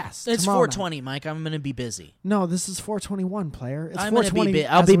 yes. It's tomorrow 4:20, night. Mike. I'm going to be busy. No, this is 4:21, player. It's I'm gonna 4:20. be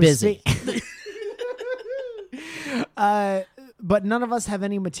I'll as be we busy. speak. But none of us have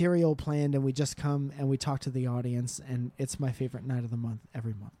any material planned, and we just come and we talk to the audience, and it's my favorite night of the month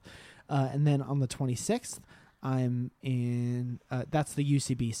every month. And then on the 26th, I'm in, that's the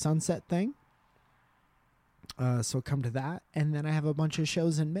UCB Sunset thing. So come to that. And then I have a bunch of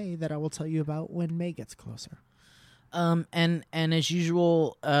shows in May that I will tell you about when May gets closer. And as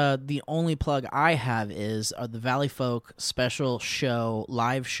usual, the only plug I have is the Valley Folk special show,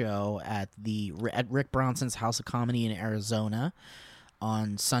 live show at Rick Bronson's House of Comedy in Arizona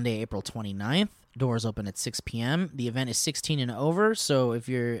on Sunday, April 29th. Doors open at 6 p.m. The event is 16 and over, so if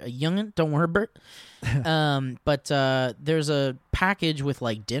you're a youngin', don't worry, Bert. But there's a package with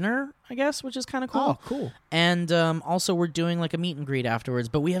like dinner, I guess, which is kind of cool. Oh, cool. And also we're doing like a meet and greet afterwards,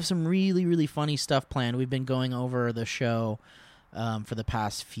 but we have some really, really funny stuff planned. We've been going over the show for the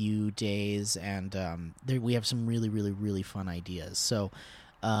past few days, and we have some really, really, really fun ideas. So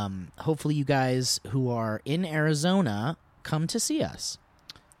hopefully you guys who are in Arizona come to see us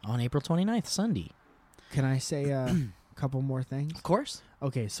on April 29th, Sunday. Can I say a couple more things? Of course.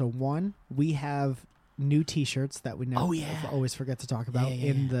 Okay, so one, we have new T-shirts that we never always forget to talk about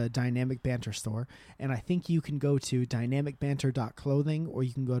in the Dynamic Banter store. And I think you can go to dynamicbanter.clothing, or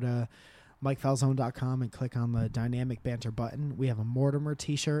you can go to MikeFalzone.com and click on the Dynamic Banter button. We have a Mortimer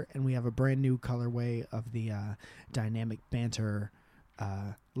T-shirt, and we have a brand new colorway of the Dynamic Banter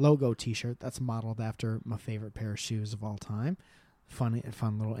logo T-shirt that's modeled after my favorite pair of shoes of all time. Fun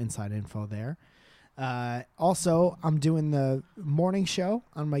little inside info there. Also, I'm doing the morning show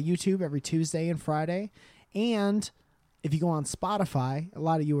on my YouTube every Tuesday and Friday. And if you go on Spotify, a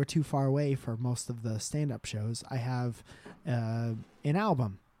lot of you are too far away for most of the stand-up shows. I have an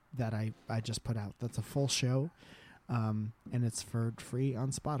album that I just put out. That's a full show. And it's for free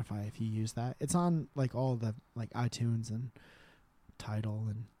on Spotify if you use that. It's on like all the like iTunes and Tidal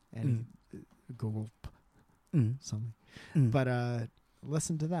and any Google something. But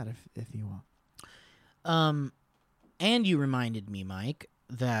listen to that if you want. And you reminded me, Mike,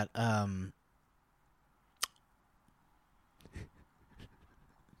 that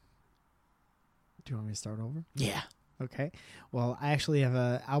Do you want me to start over? Yeah. Okay. Well, I actually have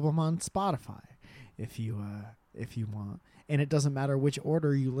an album on Spotify if you want. And it doesn't matter which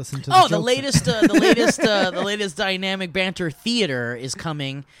order you listen to the the latest the latest Dynamic Banter Theater is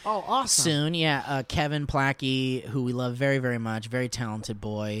coming awesome. soon. Yeah, Kevin Plackey, who we love very, very much, very talented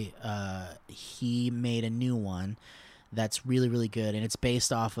boy. He made a new one that's really, really good, and it's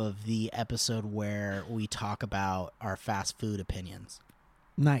based off of the episode where we talk about our fast food opinions.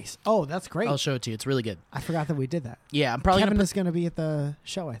 Nice. Oh, that's great. I'll show it to you. It's really good. I forgot that we did that. Yeah, I'm probably Kevin is going to be at the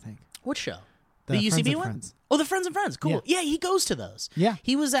show, I think. What show? The The Friends UCB and one? Friends. Oh, the Friends and Friends. Cool. Yeah. Yeah, he goes to those. Yeah.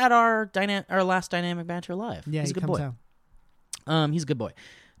 He was at our last Dynamic Banter Live. Yeah, he's he a good comes boy. out. He's a good boy.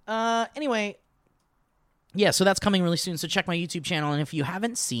 Anyway, yeah, so that's coming really soon. So check my YouTube channel, and if you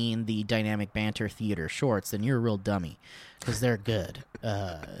haven't seen the Dynamic Banter Theater shorts, then you're a real dummy, because they're good.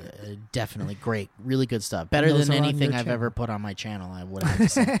 Definitely great, really good stuff. Better Those than are on anything your I've channel. ever put on my channel, I would have to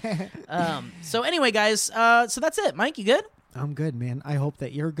say. So anyway, guys, so that's it. Mike, you good? I'm good, man. I hope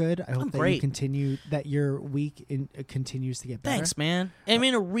that you're good. I hope that great. you continue, that your week continues to get better. Thanks, man. I'm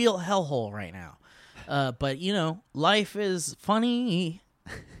in a real hellhole right now. But, life is funny.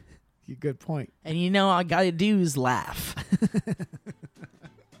 Good point. And, all I got to do is laugh.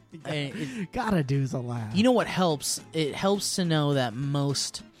 Gotta do's a laugh. You know what helps? It helps to know that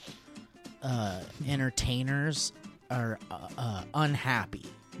most entertainers are unhappy.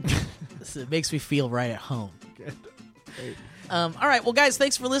 So it makes me feel right at home. Good. All right, well, guys,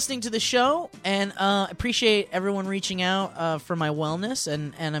 thanks for listening to the show, and appreciate everyone reaching out for my wellness,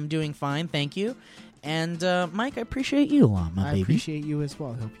 and I'm doing fine, thank you. And Mike, I appreciate you a lot, my baby. I appreciate you as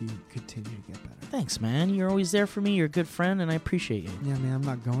well. I hope you continue to get better. Thanks, man. You're always there for me. You're a good friend, and I appreciate you. Yeah, man, I'm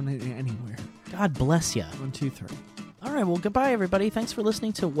not going anywhere. God bless you. 1, 2, 3. All right, well, goodbye, everybody. Thanks for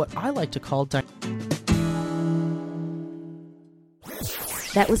listening to what I like to call... That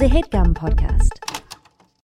was a HeadGum podcast.